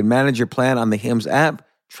 You can manage your plan on the Hims app,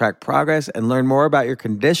 track progress, and learn more about your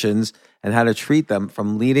conditions and how to treat them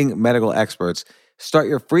from leading medical experts. Start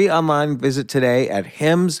your free online visit today at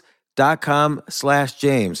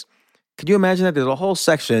hims.com/James. Could you imagine that? There's a whole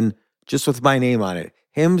section just with my name on it.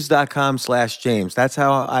 Hims.com/James. That's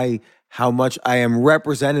how I how much I am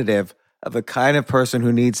representative of the kind of person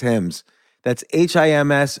who needs Hims. That's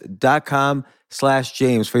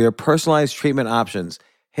HIMS.com/James for your personalized treatment options.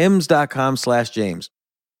 HIMS.com/James.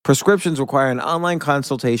 Prescriptions require an online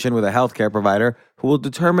consultation with a healthcare provider who will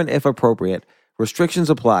determine if appropriate. Restrictions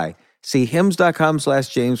apply. See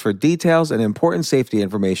HIMS.com/James for details and important safety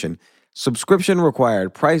information. Subscription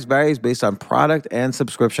required. Price varies based on product and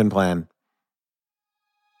subscription plan.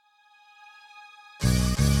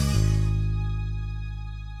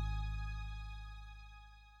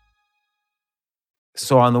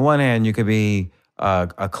 So on the one hand, you could be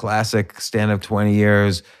a classic stand-up 20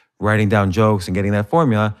 years, writing down jokes and getting that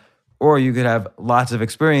formula, or you could have lots of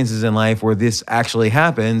experiences in life where this actually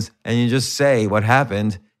happens and you just say what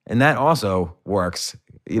happened, and that also works.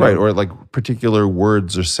 Right, or like particular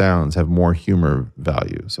words or sounds have more humor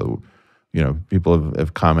value. So, people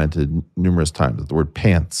have commented numerous times that the word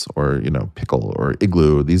pants or, pickle or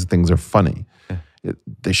igloo, these things are funny.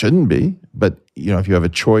 They shouldn't be, but if you have a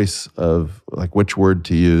choice of like which word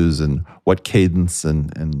to use and what cadence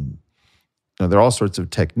and there are all sorts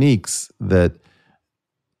of techniques that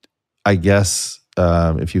I guess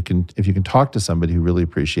if you can talk to somebody who really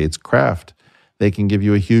appreciates craft, they can give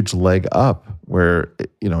you a huge leg up where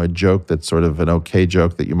a joke that's sort of an okay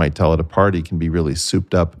joke that you might tell at a party can be really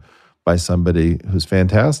souped up by somebody who's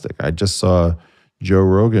fantastic. I just saw Joe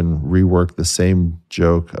Rogan rework the same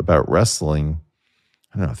joke about wrestling,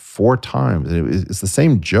 I don't know, 4 times. It's the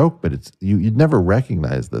same joke, but you'd never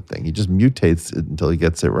recognize the thing. He just mutates it until he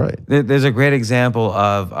gets it right. There's a great example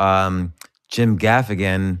of Jim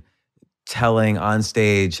Gaffigan telling on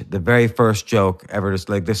stage the very first joke ever. Just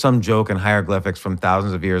like there's some joke in hieroglyphics from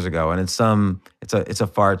thousands of years ago, and it's a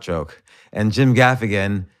fart joke, and Jim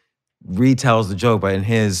Gaffigan retells the joke, but in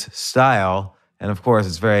his style, and of course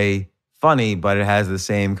it's very funny, but it has the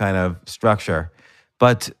same kind of structure.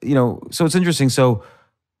 But so it's interesting. So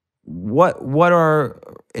what are,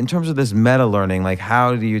 in terms of this meta learning, like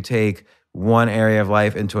how do you take one area of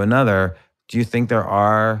life into another? Do you think there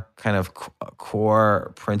are kind of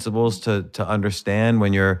core principles to understand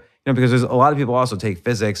when you're, because there's a lot of people also take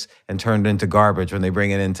physics and turn it into garbage when they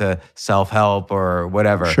bring it into self-help or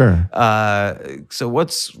whatever. Sure. So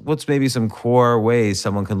what's maybe some core ways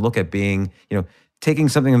someone can look at being, taking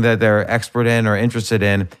something that they're expert in or interested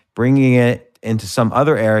in, bringing it into some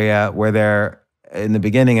other area where they're in the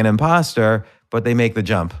beginning an imposter, but they make the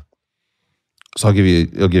jump? So I'll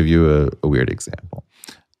give you a weird example.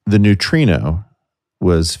 The neutrino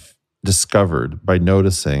was discovered by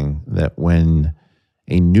noticing that when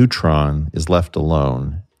a neutron is left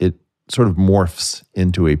alone, it sort of morphs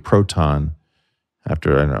into a proton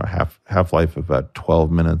after, I don't know, half-life of about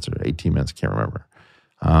 12 minutes or 18 minutes, I can't remember.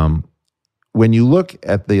 When you look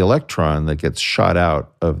at the electron that gets shot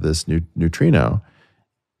out of this neutrino,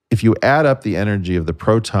 if you add up the energy of the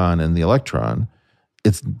proton and the electron,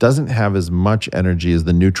 it doesn't have as much energy as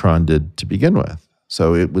the neutron did to begin with.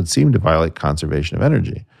 So it would seem to violate conservation of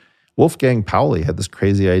energy. Wolfgang Pauli had this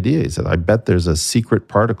crazy idea. He said, I bet there's a secret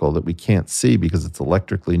particle that we can't see because it's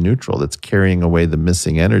electrically neutral that's carrying away the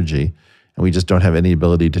missing energy, and we just don't have any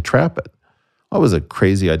ability to trap it. Well, it was a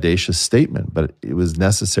crazy, audacious statement, but it was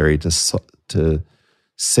necessary to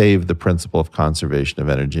save the principle of conservation of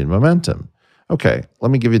energy and momentum. Okay,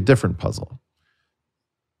 let me give you a different puzzle.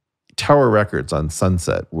 Tower Records on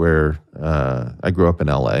Sunset, where I grew up in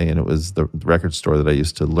LA, and it was the record store that I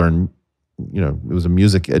used to learn, it was a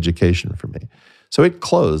music education for me. So it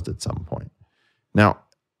closed at some point. Now,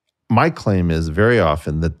 my claim is very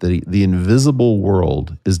often that the invisible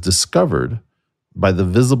world is discovered by the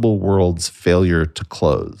visible world's failure to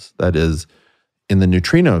close. That is, in the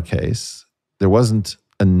neutrino case, there wasn't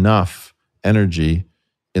enough energy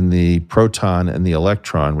in the proton and the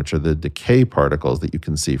electron, which are the decay particles that you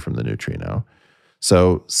can see from the neutrino.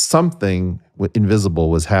 So something invisible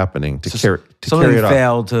was happening to carry it off. Something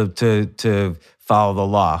failed to follow the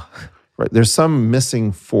law. Right. There's some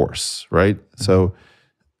missing force, right? So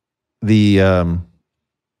in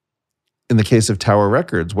the case of Tower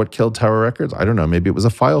Records, what killed Tower Records? I don't know. Maybe it was a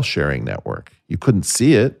file sharing network. You couldn't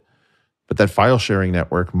see it, but that file sharing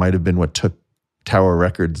network might have been what took Tower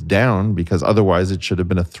Records down, because otherwise it should have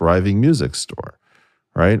been a thriving music store,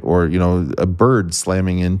 right? Or, a bird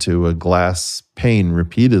slamming into a glass pane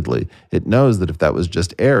repeatedly. It knows that if that was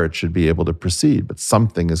just air, it should be able to proceed, but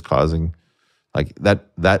something is causing, like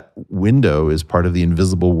that window is part of the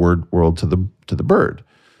invisible world to the bird.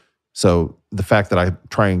 So the fact that I'm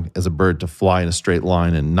trying as a bird to fly in a straight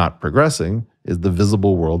line and not progressing is the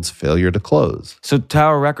visible world's failure to close. So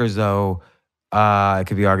Tower Records, though, it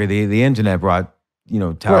could be argued the internet brought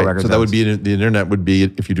tower records. So that would be the internet would be,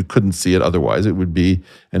 if you couldn't see it otherwise, it would be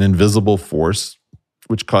an invisible force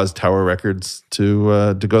which caused tower records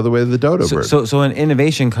to go the way of the dodo bird. So an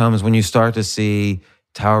innovation comes when you start to see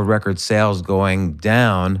tower record sales going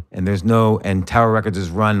down, and tower records is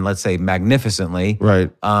run, let's say, magnificently.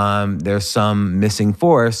 Right. There's some missing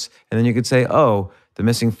force, and then you could say, the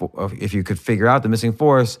missing if you could figure out the missing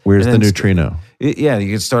force. Where's the neutrino? You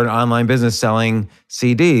could start an online business selling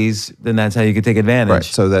CDs, then that's how you could take advantage. Right.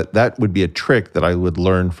 So that would be a trick that I would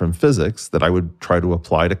learn from physics that I would try to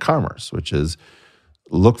apply to commerce, which is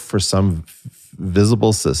look for some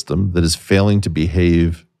visible system that is failing to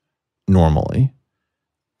behave normally.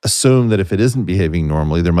 Assume that if it isn't behaving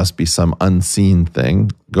normally, there must be some unseen thing.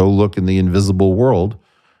 Go look in the invisible world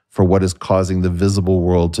for what is causing the visible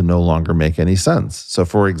world to no longer make any sense. So,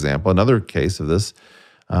 for example, another case of this,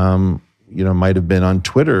 might have been on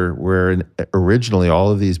Twitter, where originally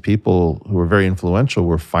all of these people who were very influential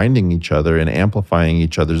were finding each other and amplifying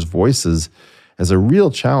each other's voices as a real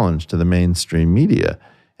challenge to the mainstream media.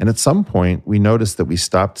 And at some point, we noticed that we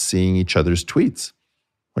stopped seeing each other's tweets.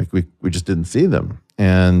 Like we just didn't see them.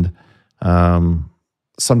 And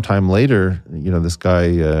sometime later, this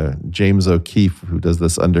guy, James O'Keefe, who does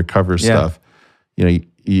this undercover stuff,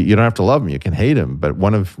 you don't have to love him, you can hate him. But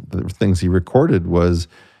one of the things he recorded was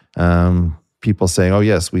people saying, oh,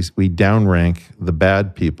 yes, we downrank the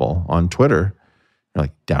bad people on Twitter. You're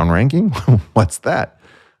like, downranking? What's that?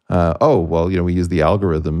 We use the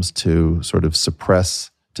algorithms to sort of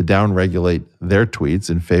to downregulate their tweets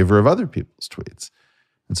in favor of other people's tweets.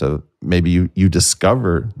 And so maybe you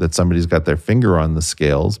discover that somebody's got their finger on the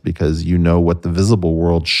scales because you know what the visible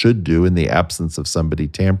world should do in the absence of somebody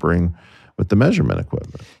tampering with the measurement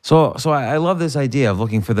equipment. So I love this idea of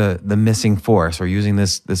looking for the missing force, or using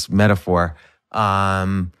this metaphor.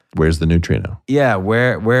 Where's the neutrino? Yeah,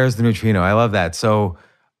 where's the neutrino? I love that. So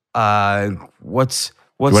what's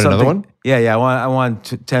Do you want another one? Yeah, I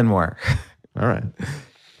want 10 more. All right.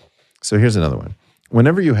 So here's another one.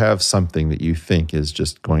 Whenever you have something that you think is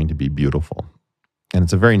just going to be beautiful, and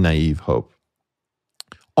it's a very naive hope,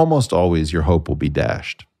 almost always your hope will be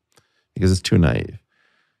dashed because it's too naive.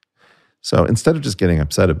 So instead of just getting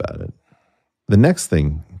upset about it, the next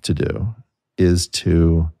thing to do is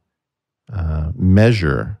to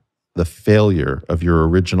measure the failure of your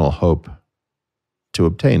original hope to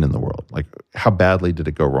obtain in the world. Like, how badly did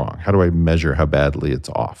it go wrong? How do I measure how badly it's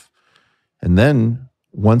off? And then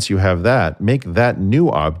once you have that, make that new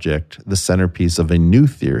object the centerpiece of a new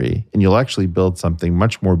theory, and you'll actually build something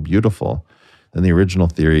much more beautiful than the original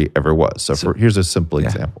theory ever was. So here's a simple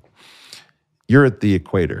example. You're at the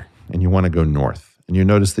equator, and you want to go north, and you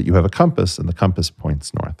notice that you have a compass, and the compass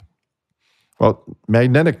points north. Well,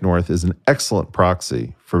 magnetic north is an excellent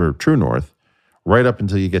proxy for true north right up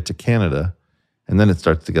until you get to Canada, and then it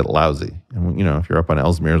starts to get lousy. And, if you're up on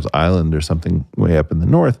Ellesmere's Island or something way up in the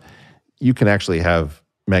north, you can actually have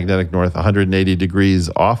magnetic north 180 degrees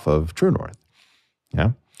off of true north.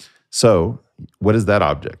 Yeah. So what is that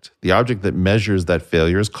object? The object that measures that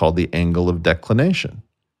failure is called the angle of declination.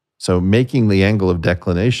 So making the angle of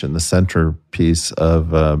declination the centerpiece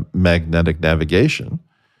of magnetic navigation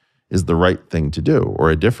is the right thing to do.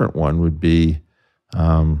 Or a different one would be,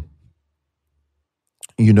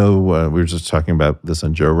 we were just talking about this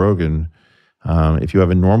on Joe Rogan. If you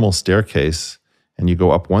have a normal staircase and you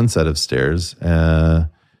go up one set of stairs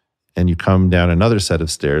and you come down another set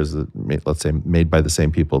of stairs, let's say made by the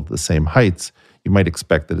same people at the same heights, you might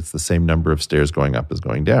expect that it's the same number of stairs going up as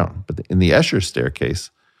going down. But in the Escher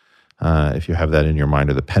staircase, if you have that in your mind,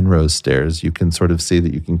 or the Penrose stairs, you can sort of see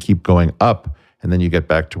that you can keep going up and then you get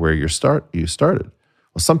back to where you started.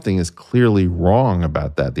 Well, something is clearly wrong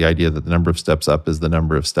about that. The idea that the number of steps up is the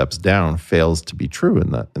number of steps down fails to be true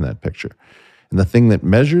in that picture. And the thing that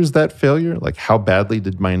measures that failure, like how badly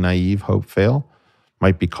did my naive hope fail,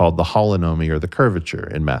 might be called the holonomy or the curvature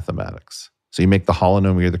in mathematics. So you make the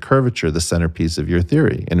holonomy or the curvature the centerpiece of your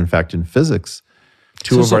theory. And in fact, in physics,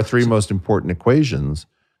 two of our three most important equations,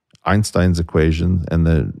 Einstein's equation and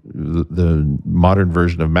the modern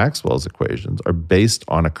version of Maxwell's equations, are based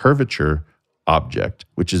on a curvature object,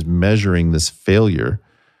 which is measuring this failure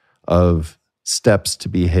of steps to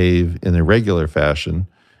behave in a regular fashion.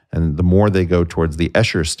 And the more they go towards the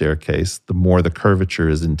Escher staircase, the more the curvature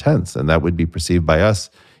is intense. And that would be perceived by us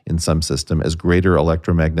in some system as greater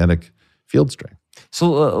electromagnetic field strength.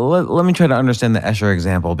 So let me try to understand the Escher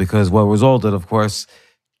example, because what resulted, of course,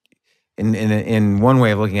 in one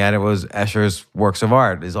way of looking at it, was Escher's works of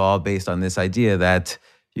art is all based on this idea that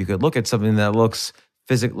you could look at something that looks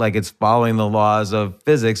like it's following the laws of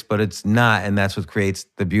physics, but it's not, and that's what creates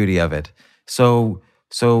the beauty of it. So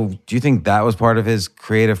So do you think that was part of his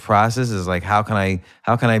creative process? Is like, how can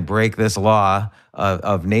I break this law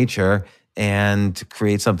of nature and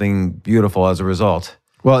create something beautiful as a result?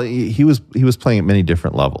 Well, he was playing at many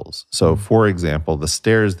different levels. So, for example, the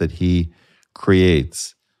stairs that he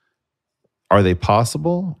creates, are they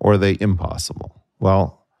possible or are they impossible?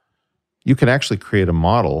 Well, you can actually create a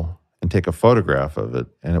model and take a photograph of it,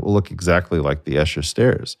 and it will look exactly like the Escher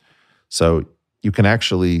stairs. So you can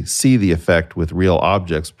actually see the effect with real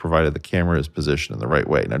objects, provided the camera is positioned in the right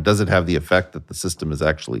way. Now, does it have the effect that the system is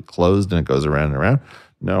actually closed and it goes around and around?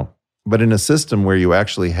 No. But in a system where you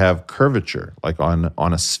actually have curvature, like on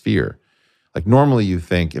a sphere, like normally you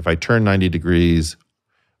think if I turn 90 degrees,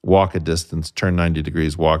 walk a distance, turn 90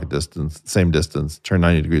 degrees, walk a distance, same distance, turn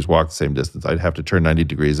 90 degrees, walk the same distance, I'd have to turn 90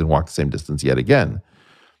 degrees and walk the same distance yet again.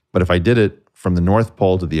 But if I did it from the North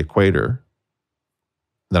Pole to the equator,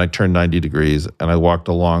 then I turned 90 degrees and I walked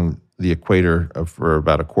along the equator for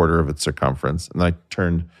about a quarter of its circumference, and then I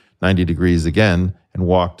turned 90 degrees again and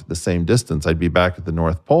walked the same distance, I'd be back at the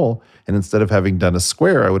North Pole. And instead of having done a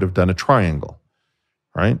square, I would have done a triangle,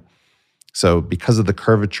 right? So because of the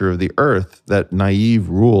curvature of the Earth, that naive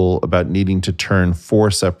rule about needing to turn 4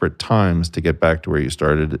 separate times to get back to where you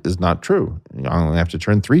started is not true. You only have to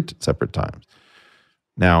turn 3 separate times.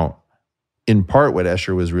 Now, in part, what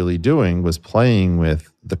Escher was really doing was playing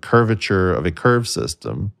with the curvature of a curved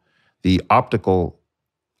system, the optical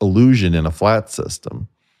illusion in a flat system.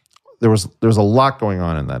 There was a lot going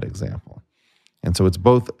on in that example. And so it's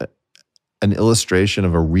both an illustration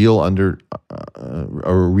of a real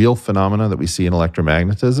phenomena that we see in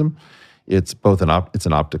electromagnetism. It's both it's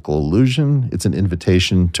an optical illusion. It's an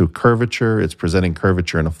invitation to curvature. It's presenting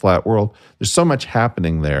curvature in a flat world. There's so much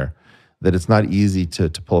happening there that it's not easy to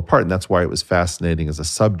pull apart. And that's why it was fascinating as a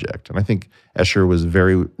subject. And I think Escher was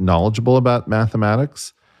very knowledgeable about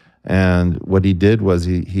mathematics. And what he did was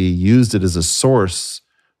he used it as a source,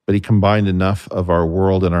 but he combined enough of our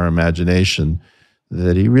world and our imagination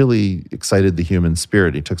that he really excited the human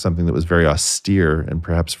spirit. He took something that was very austere and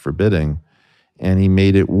perhaps forbidding, and he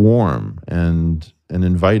made it warm and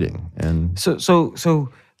inviting. And so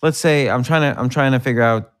let's say I'm trying to figure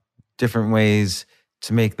out different ways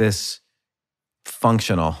to make this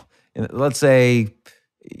functional. Let's say,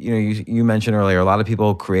 you mentioned earlier, a lot of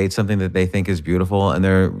people create something that they think is beautiful and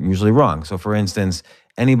they're usually wrong. So for instance,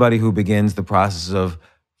 anybody who begins the process of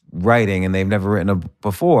writing and they've never written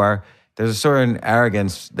before, there's a certain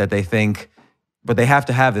arrogance that they think, but they have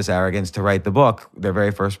to have this arrogance to write the book, their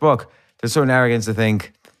very first book. There's a certain arrogance to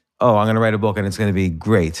think, oh, I'm going to write a book and it's going to be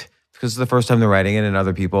great because it's the first time they're writing it and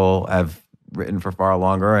other people have written for far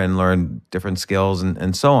longer and learned different skills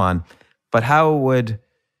and so on. But how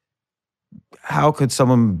could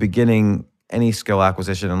someone beginning any skill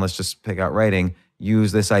acquisition, and let's just pick out writing,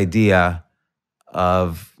 use this idea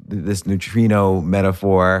of this neutrino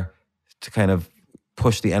metaphor to kind of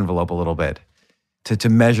push the envelope a little bit, to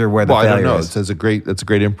measure where the failure I don't know. is? It's a great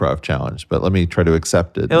improv challenge, but let me try to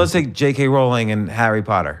accept it. Yeah, let's take J.K. Rowling and Harry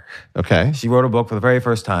Potter. Okay. She wrote a book for the very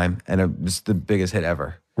first time, and it was the biggest hit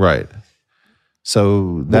ever. Right.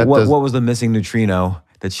 So that what was the missing neutrino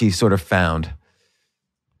that she sort of found?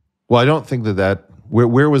 Well, I don't think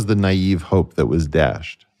where was the naive hope that was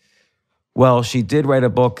dashed? Well, she did write a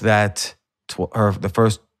book that the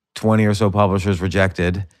first 20 or so publishers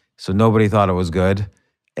rejected, so nobody thought it was good.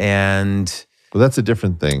 And well, that's a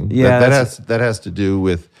different thing. Yeah, that has to do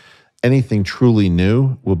with anything truly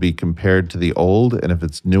new will be compared to the old, and if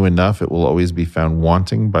it's new enough, it will always be found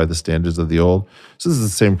wanting by the standards of the old. So this is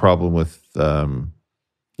the same problem with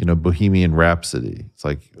Bohemian Rhapsody. It's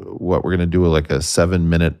like, what, we're going to do like a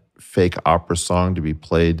 7-minute fake opera song to be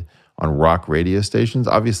played on rock radio stations?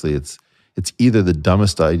 Obviously, it's either the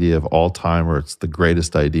dumbest idea of all time or it's the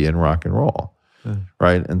greatest idea in rock and roll,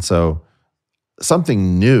 right? And so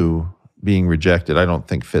something new being rejected, I don't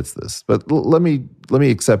think fits this. But let me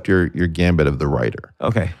accept your gambit of the writer.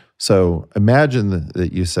 Okay. So imagine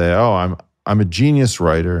that you say, "Oh, I'm a genius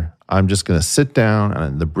writer. I'm just going to sit down,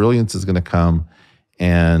 and the brilliance is going to come,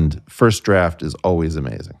 and first draft is always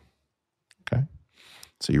amazing." Okay.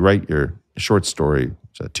 So you write your short story,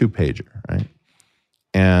 it's a 2-pager, right?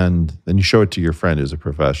 And then you show it to your friend who's a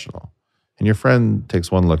professional. And your friend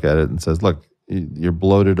takes one look at it and says, "Look, you're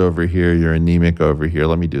bloated over here, you're anemic over here,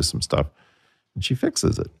 let me do some stuff." And she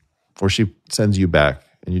fixes it. Or she sends you back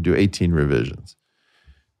and you do 18 revisions.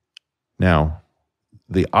 Now,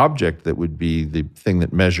 the object that would be the thing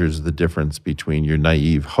that measures the difference between your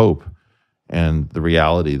naive hope and the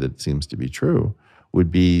reality that seems to be true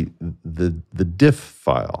would be the diff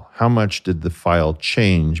file. How much did the file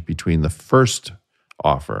change between the first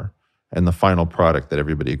offer and the final product that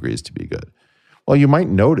everybody agrees to be good? Well, you might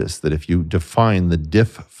notice that if you define the diff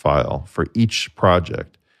file for each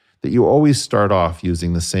project, that you always start off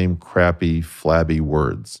using the same crappy, flabby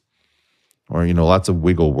words, or lots of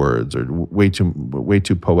wiggle words, or way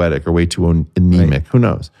too poetic, or way too anemic. Right. Who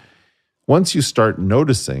knows? Once you start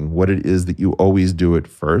noticing what it is that you always do at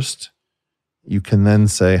first, you can then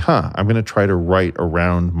say, I'm going to try to write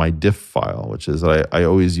around my diff file, which is I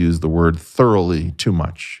always use the word thoroughly too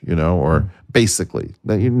much, or basically.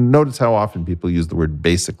 Now, you notice how often people use the word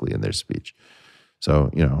basically in their speech.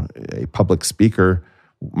 So, a public speaker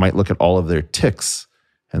might look at all of their tics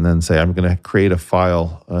and then say, I'm going to create a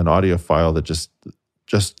file, an audio file that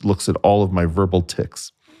just looks at all of my verbal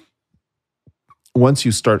tics. Once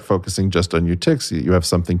you start focusing just on your tics, you have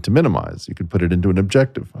something to minimize. You could put it into an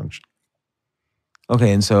objective function.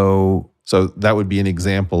 Okay, and so that would be an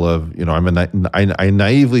example of, I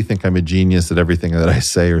naively think I'm a genius, that everything that I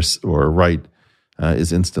say or write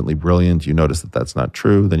is instantly brilliant. You notice that that's not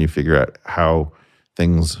true. Then you figure out how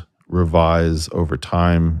things revise over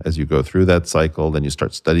time as you go through that cycle. Then you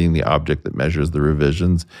start studying the object that measures the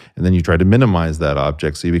revisions, and then you try to minimize that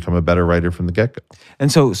object so you become a better writer from the get-go. And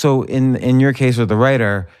so in your case with the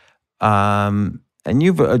writer, and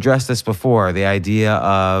you've addressed this before, the idea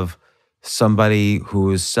of somebody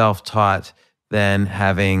who is self-taught then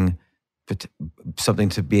having something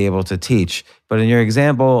to be able to teach. But in your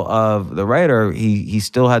example of the writer, he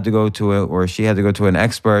still had to go to or she had to go to an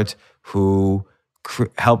expert who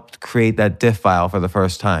helped create that diff file for the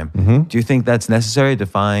first time. Mm-hmm. Do you think that's necessary to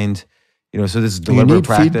find, so this is deliberate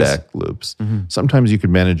practice? You need feedback loops. Mm-hmm. Sometimes you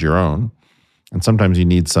could manage your own, and sometimes you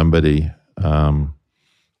need somebody, to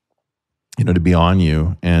be on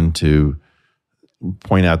you and to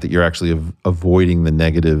point out that you're actually avoiding the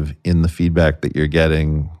negative in the feedback that you're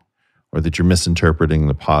getting, or that you're misinterpreting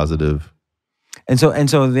the positive. And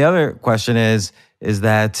so the other question is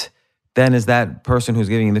that then is that person who's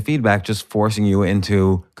giving you the feedback just forcing you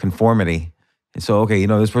into conformity? And so, okay,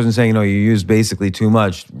 this person's saying, you use basically too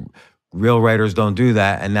much. Real writers don't do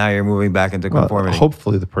that, and now you're moving back into conformity. Well,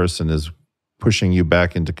 hopefully the person is pushing you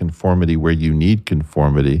back into conformity where you need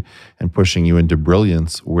conformity, and pushing you into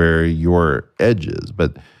brilliance where your edge is.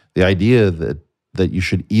 But the idea that you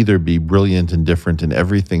should either be brilliant and different in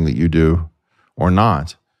everything that you do or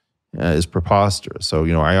not is preposterous. So,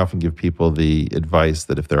 I often give people the advice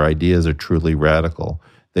that if their ideas are truly radical,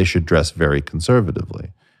 they should dress very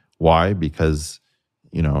conservatively. Why? Because,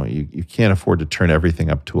 you can't afford to turn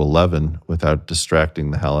everything up to 11 without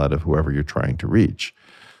distracting the hell out of whoever you're trying to reach.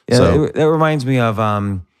 Yeah, so, that reminds me of,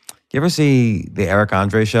 you ever see the Eric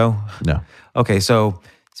Andre show? No. Okay, so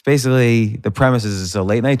it's basically, the premise is it's a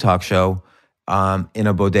late night talk show in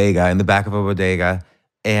a bodega, in the back of a bodega,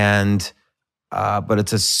 and but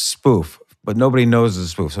it's a spoof, but nobody knows it's a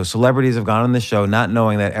spoof. So celebrities have gone on the show not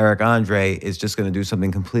knowing that Eric Andre is just going to do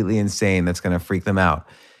something completely insane that's going to freak them out.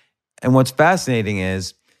 And what's fascinating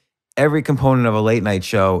is every component of a late night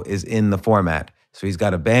show is in the format. So he's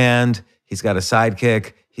got a band, he's got a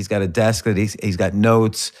sidekick, he's got a desk that he's got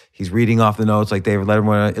notes, he's reading off the notes like David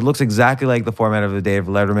Letterman. It looks exactly like the format of the David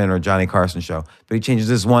Letterman or Johnny Carson show. But he changes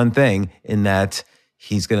this one thing in that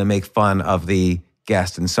he's going to make fun of the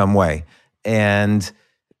guest in some way. And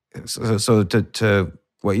so to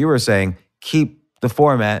what you were saying, keep the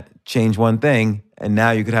format, change one thing, and now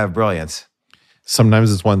you could have brilliance.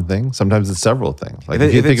 Sometimes it's one thing, sometimes it's several things. Like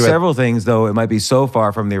if it's several things, though, it might be so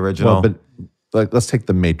far from the original. Well, but let's take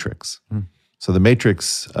The Matrix. Mm-hmm. So The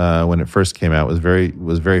Matrix, when it first came out, was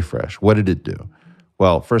very fresh. What did it do?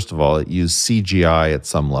 Well, first of all, it used CGI at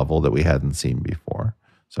some level that we hadn't seen before.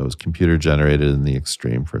 So it was computer generated in the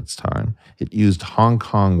extreme for its time. It used Hong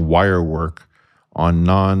Kong wire work on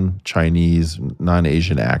non-Chinese,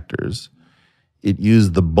 non-Asian actors. It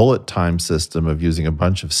used the bullet time system of using a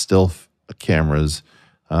bunch of still cameras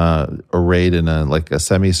arrayed in a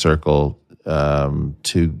semicircle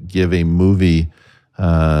to give a movie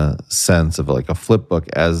sense of like a flip book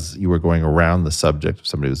as you were going around the subject if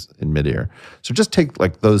somebody was in midair. So just take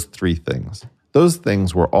like those three things. Those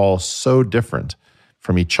things were all so different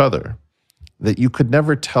from each other that you could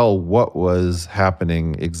never tell what was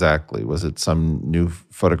happening exactly. Was it some new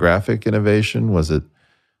photographic innovation? Was it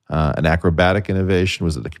an acrobatic innovation?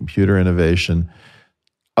 Was it a computer innovation?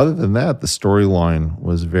 Other than that, the storyline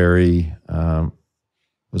was very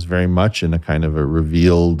much in a kind of a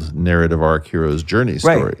revealed narrative arc hero's journey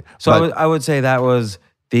story. Right. So I would say that was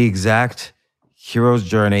the exact hero's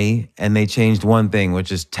journey, and they changed one thing,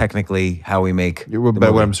 which is technically how we make the movie.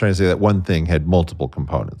 But what I'm trying to say, that one thing had multiple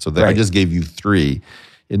components. So I just gave you three.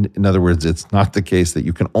 In other words, it's not the case that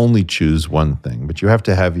you can only choose one thing, but you have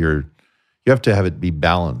to have it be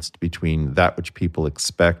balanced between that which people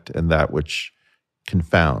expect and that which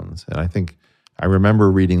confounds. And I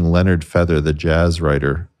remember reading Leonard Feather, the jazz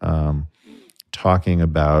writer, talking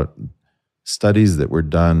about studies that were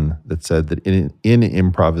done that said that in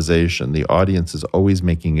improvisation, the audience is always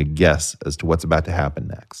making a guess as to what's about to happen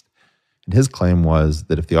next. And his claim was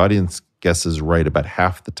that if the audience guesses right about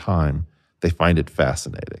half the time, they find it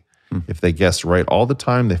fascinating. If they guess right all the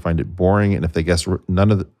time, they find it boring. And if they guess none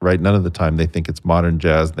of the time, they think it's modern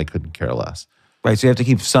jazz and they couldn't care less. Right, so you have to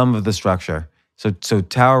keep some of the structure. So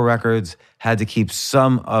Tower Records had to keep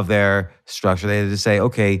some of their structure. They had to say,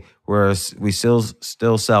 okay, we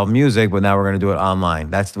still sell music, but now we're going to do it online.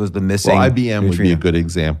 That was the missing. Well, IBM would be a neutrino. good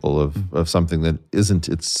example of something that isn't.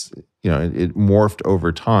 It's it morphed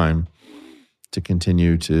over time to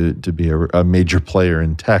continue to be a major player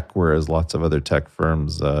in tech, whereas lots of other tech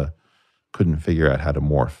firms couldn't figure out how to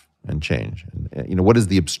morph and change. And what is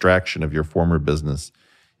the abstraction of your former business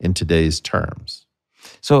in today's terms?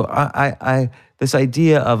 So I this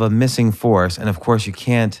idea of a missing force, and of course you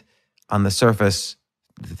can't, on the surface,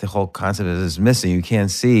 the whole concept is missing. You can't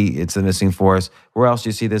see it's a missing force. Where else do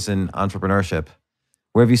you see this in entrepreneurship?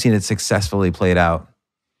 Where have you seen it successfully played out?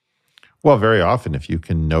 Well, very often, if you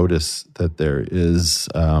can notice that there is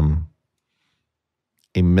a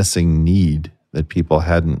missing need that people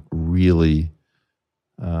hadn't really.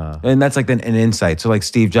 And that's like an insight. So like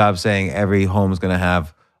Steve Jobs saying every home is going to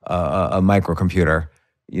have a microcomputer.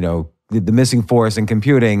 The missing force in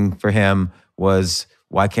computing for him was,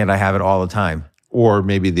 why can't I have it all the time? Or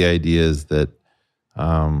maybe the idea is that,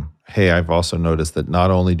 hey, I've also noticed that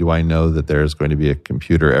not only do I know that there's going to be a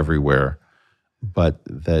computer everywhere, but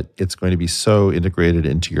that it's going to be so integrated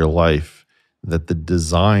into your life that the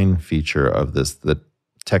design feature of this that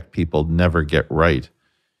tech people never get right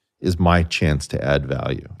is my chance to add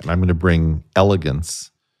value. And I'm going to bring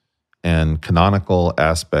elegance and canonical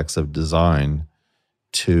aspects of design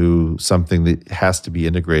to something that has to be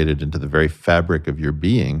integrated into the very fabric of your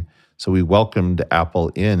being. So we welcomed Apple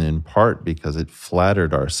in part because it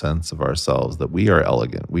flattered our sense of ourselves that we are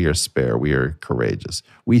elegant, we are spare, we are courageous.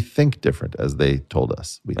 We think different, as they told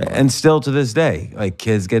us. And still to this day, like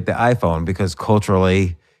kids get the iPhone because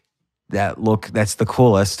culturally that's the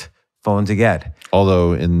coolest phone to get.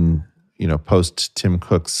 Although in post Tim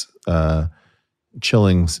Cook's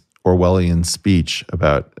chilling Orwellian speech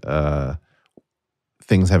about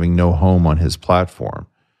things having no home on his platform,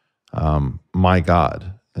 my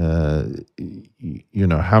God,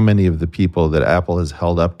 how many of the people that Apple has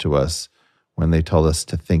held up to us when they told us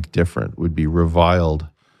to think different would be reviled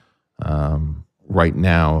right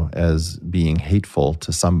now as being hateful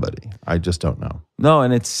to somebody? I just don't know. No,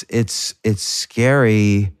 and it's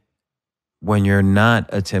scary when you're not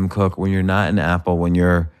a Tim Cook, when you're not an Apple, when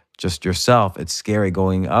you're just yourself. It's scary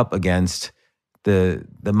going up against the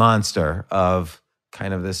monster of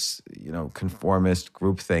kind of this conformist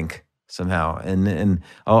groupthink somehow. And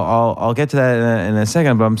I'll get to that in a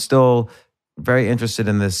second, but I'm still very interested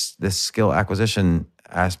in this skill acquisition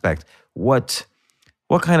aspect. What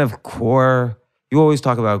kind of core? You always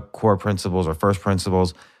talk about core principles or first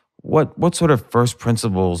principles. What sort of first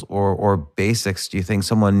principles or basics do you think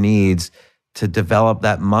someone needs to develop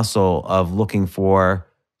that muscle of looking for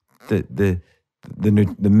the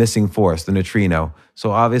missing force, the neutrino?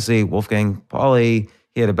 So obviously Wolfgang Pauli,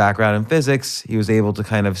 he had a background in physics. He was able to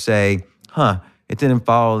kind of say, it didn't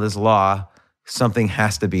follow this law. Something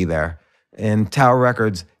has to be there. In Tower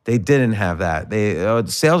Records, they didn't have that.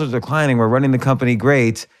 Sales are declining. We're running the company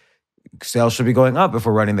great. Sales should be going up if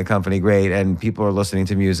we're running the company great and people are listening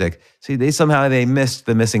to music. See, they missed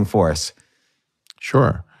the missing force.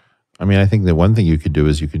 Sure. I mean, I think that one thing you could do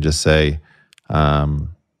is you could just say,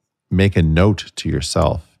 make a note to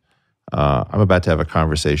yourself. I'm about to have a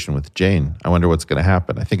conversation with Jane. I wonder what's going to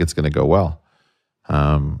happen. I think it's going to go well.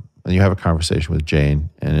 And you have a conversation with Jane,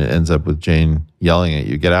 and it ends up with Jane yelling at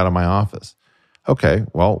you, "Get out of my office." Okay,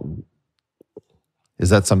 well, is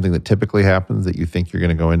that something that typically happens, that you think you're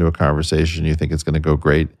going to go into a conversation, you think it's going to go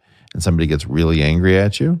great, and somebody gets really angry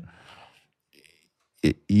at you?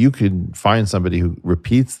 You could find somebody who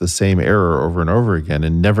repeats the same error over and over again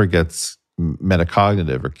and never gets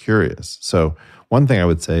metacognitive or curious. So one thing I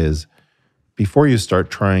would say is, before you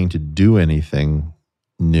start trying to do anything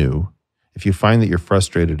new, if you find that you're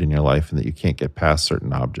frustrated in your life and that you can't get past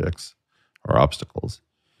certain objects or obstacles,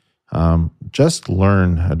 just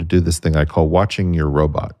learn how to do this thing I call watching your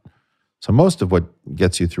robot. So most of what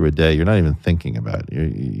gets you through a day, you're not even thinking about.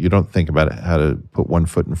 You don't think about how to put one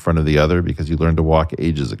foot in front of the other because you learned to walk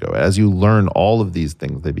ages ago. As you learn all of these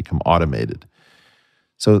things, they become automated.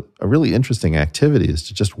 So a really interesting activity is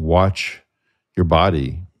to just watch your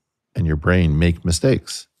body and your brain make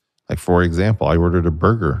mistakes. Like, for example, I ordered a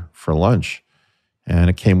burger for lunch, and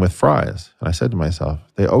it came with fries. And I said to myself,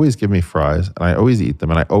 they always give me fries, and I always eat them,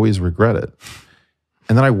 and I always regret it.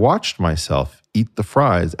 And then I watched myself eat the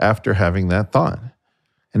fries after having that thought.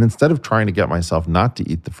 And instead of trying to get myself not to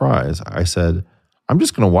eat the fries, I said, I'm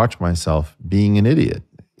just going to watch myself being an idiot.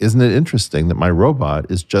 Isn't it interesting that my robot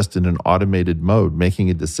is just in an automated mode making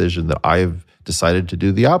a decision that I've decided to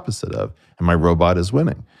do the opposite of, and my robot is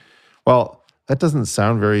winning? Well, that doesn't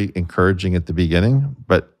sound very encouraging at the beginning,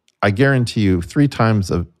 but I guarantee you 3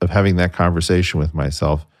 times of having that conversation with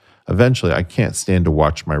myself, eventually I can't stand to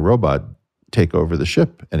watch my robot take over the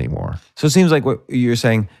ship anymore. So it seems like what you're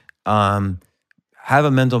saying, have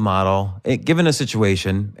a mental model, given a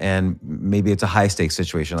situation, and maybe it's a high stakes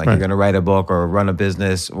situation, like you're going to write a book or run a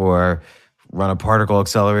business or run a particle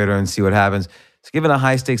accelerator and see what happens. So given a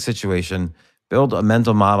high stakes situation, build a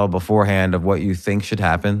mental model beforehand of what you think should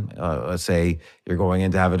happen. Let's say you're going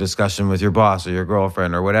in to have a discussion with your boss or your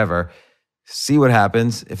girlfriend or whatever. See what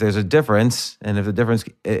happens. If there's a difference, and if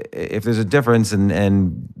there's a difference,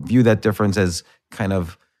 and view that difference as kind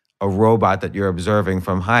of a robot that you're observing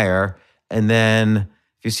from higher. And then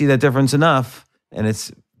if you see that difference enough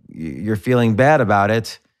and you're feeling bad about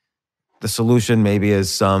it, the solution maybe is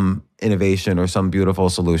some innovation or some beautiful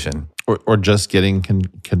solution. Or just getting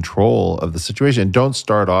control of the situation. Don't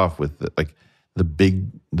start off with the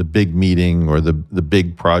big meeting or the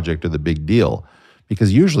big project or the big deal.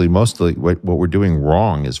 Because usually mostly what we're doing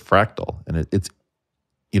wrong is fractal. And it's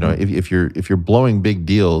if you're blowing big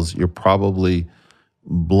deals, you're probably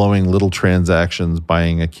blowing little transactions,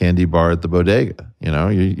 buying a candy bar at the bodega.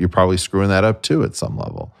 You're probably screwing that up too at some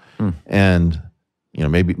level. And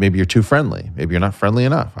maybe you're too friendly. Maybe you're not friendly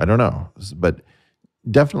enough. I don't know. But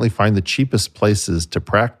definitely find the cheapest places to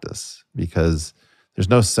practice, because there's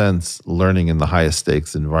no sense learning in the highest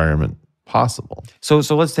stakes environment possible. So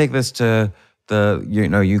let's take this to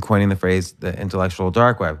you coining the phrase, the intellectual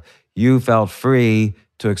dark web. You felt free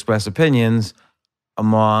to express opinions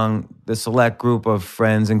among the select group of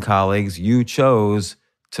friends and colleagues you chose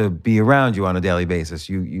to be around you on a daily basis.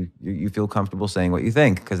 You feel comfortable saying what you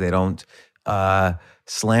think because they don't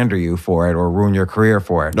slander you for it or ruin your career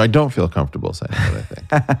for it. No, I don't feel comfortable saying what I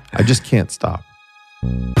think. I just can't stop.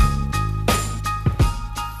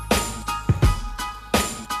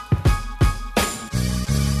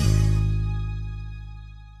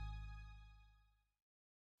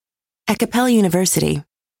 At Capella University,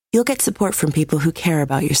 you'll get support from people who care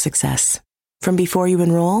about your success. From before you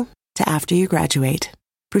enroll to after you graduate,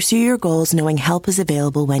 pursue your goals knowing help is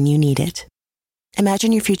available when you need it.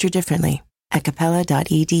 Imagine your future differently at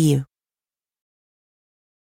capella.edu.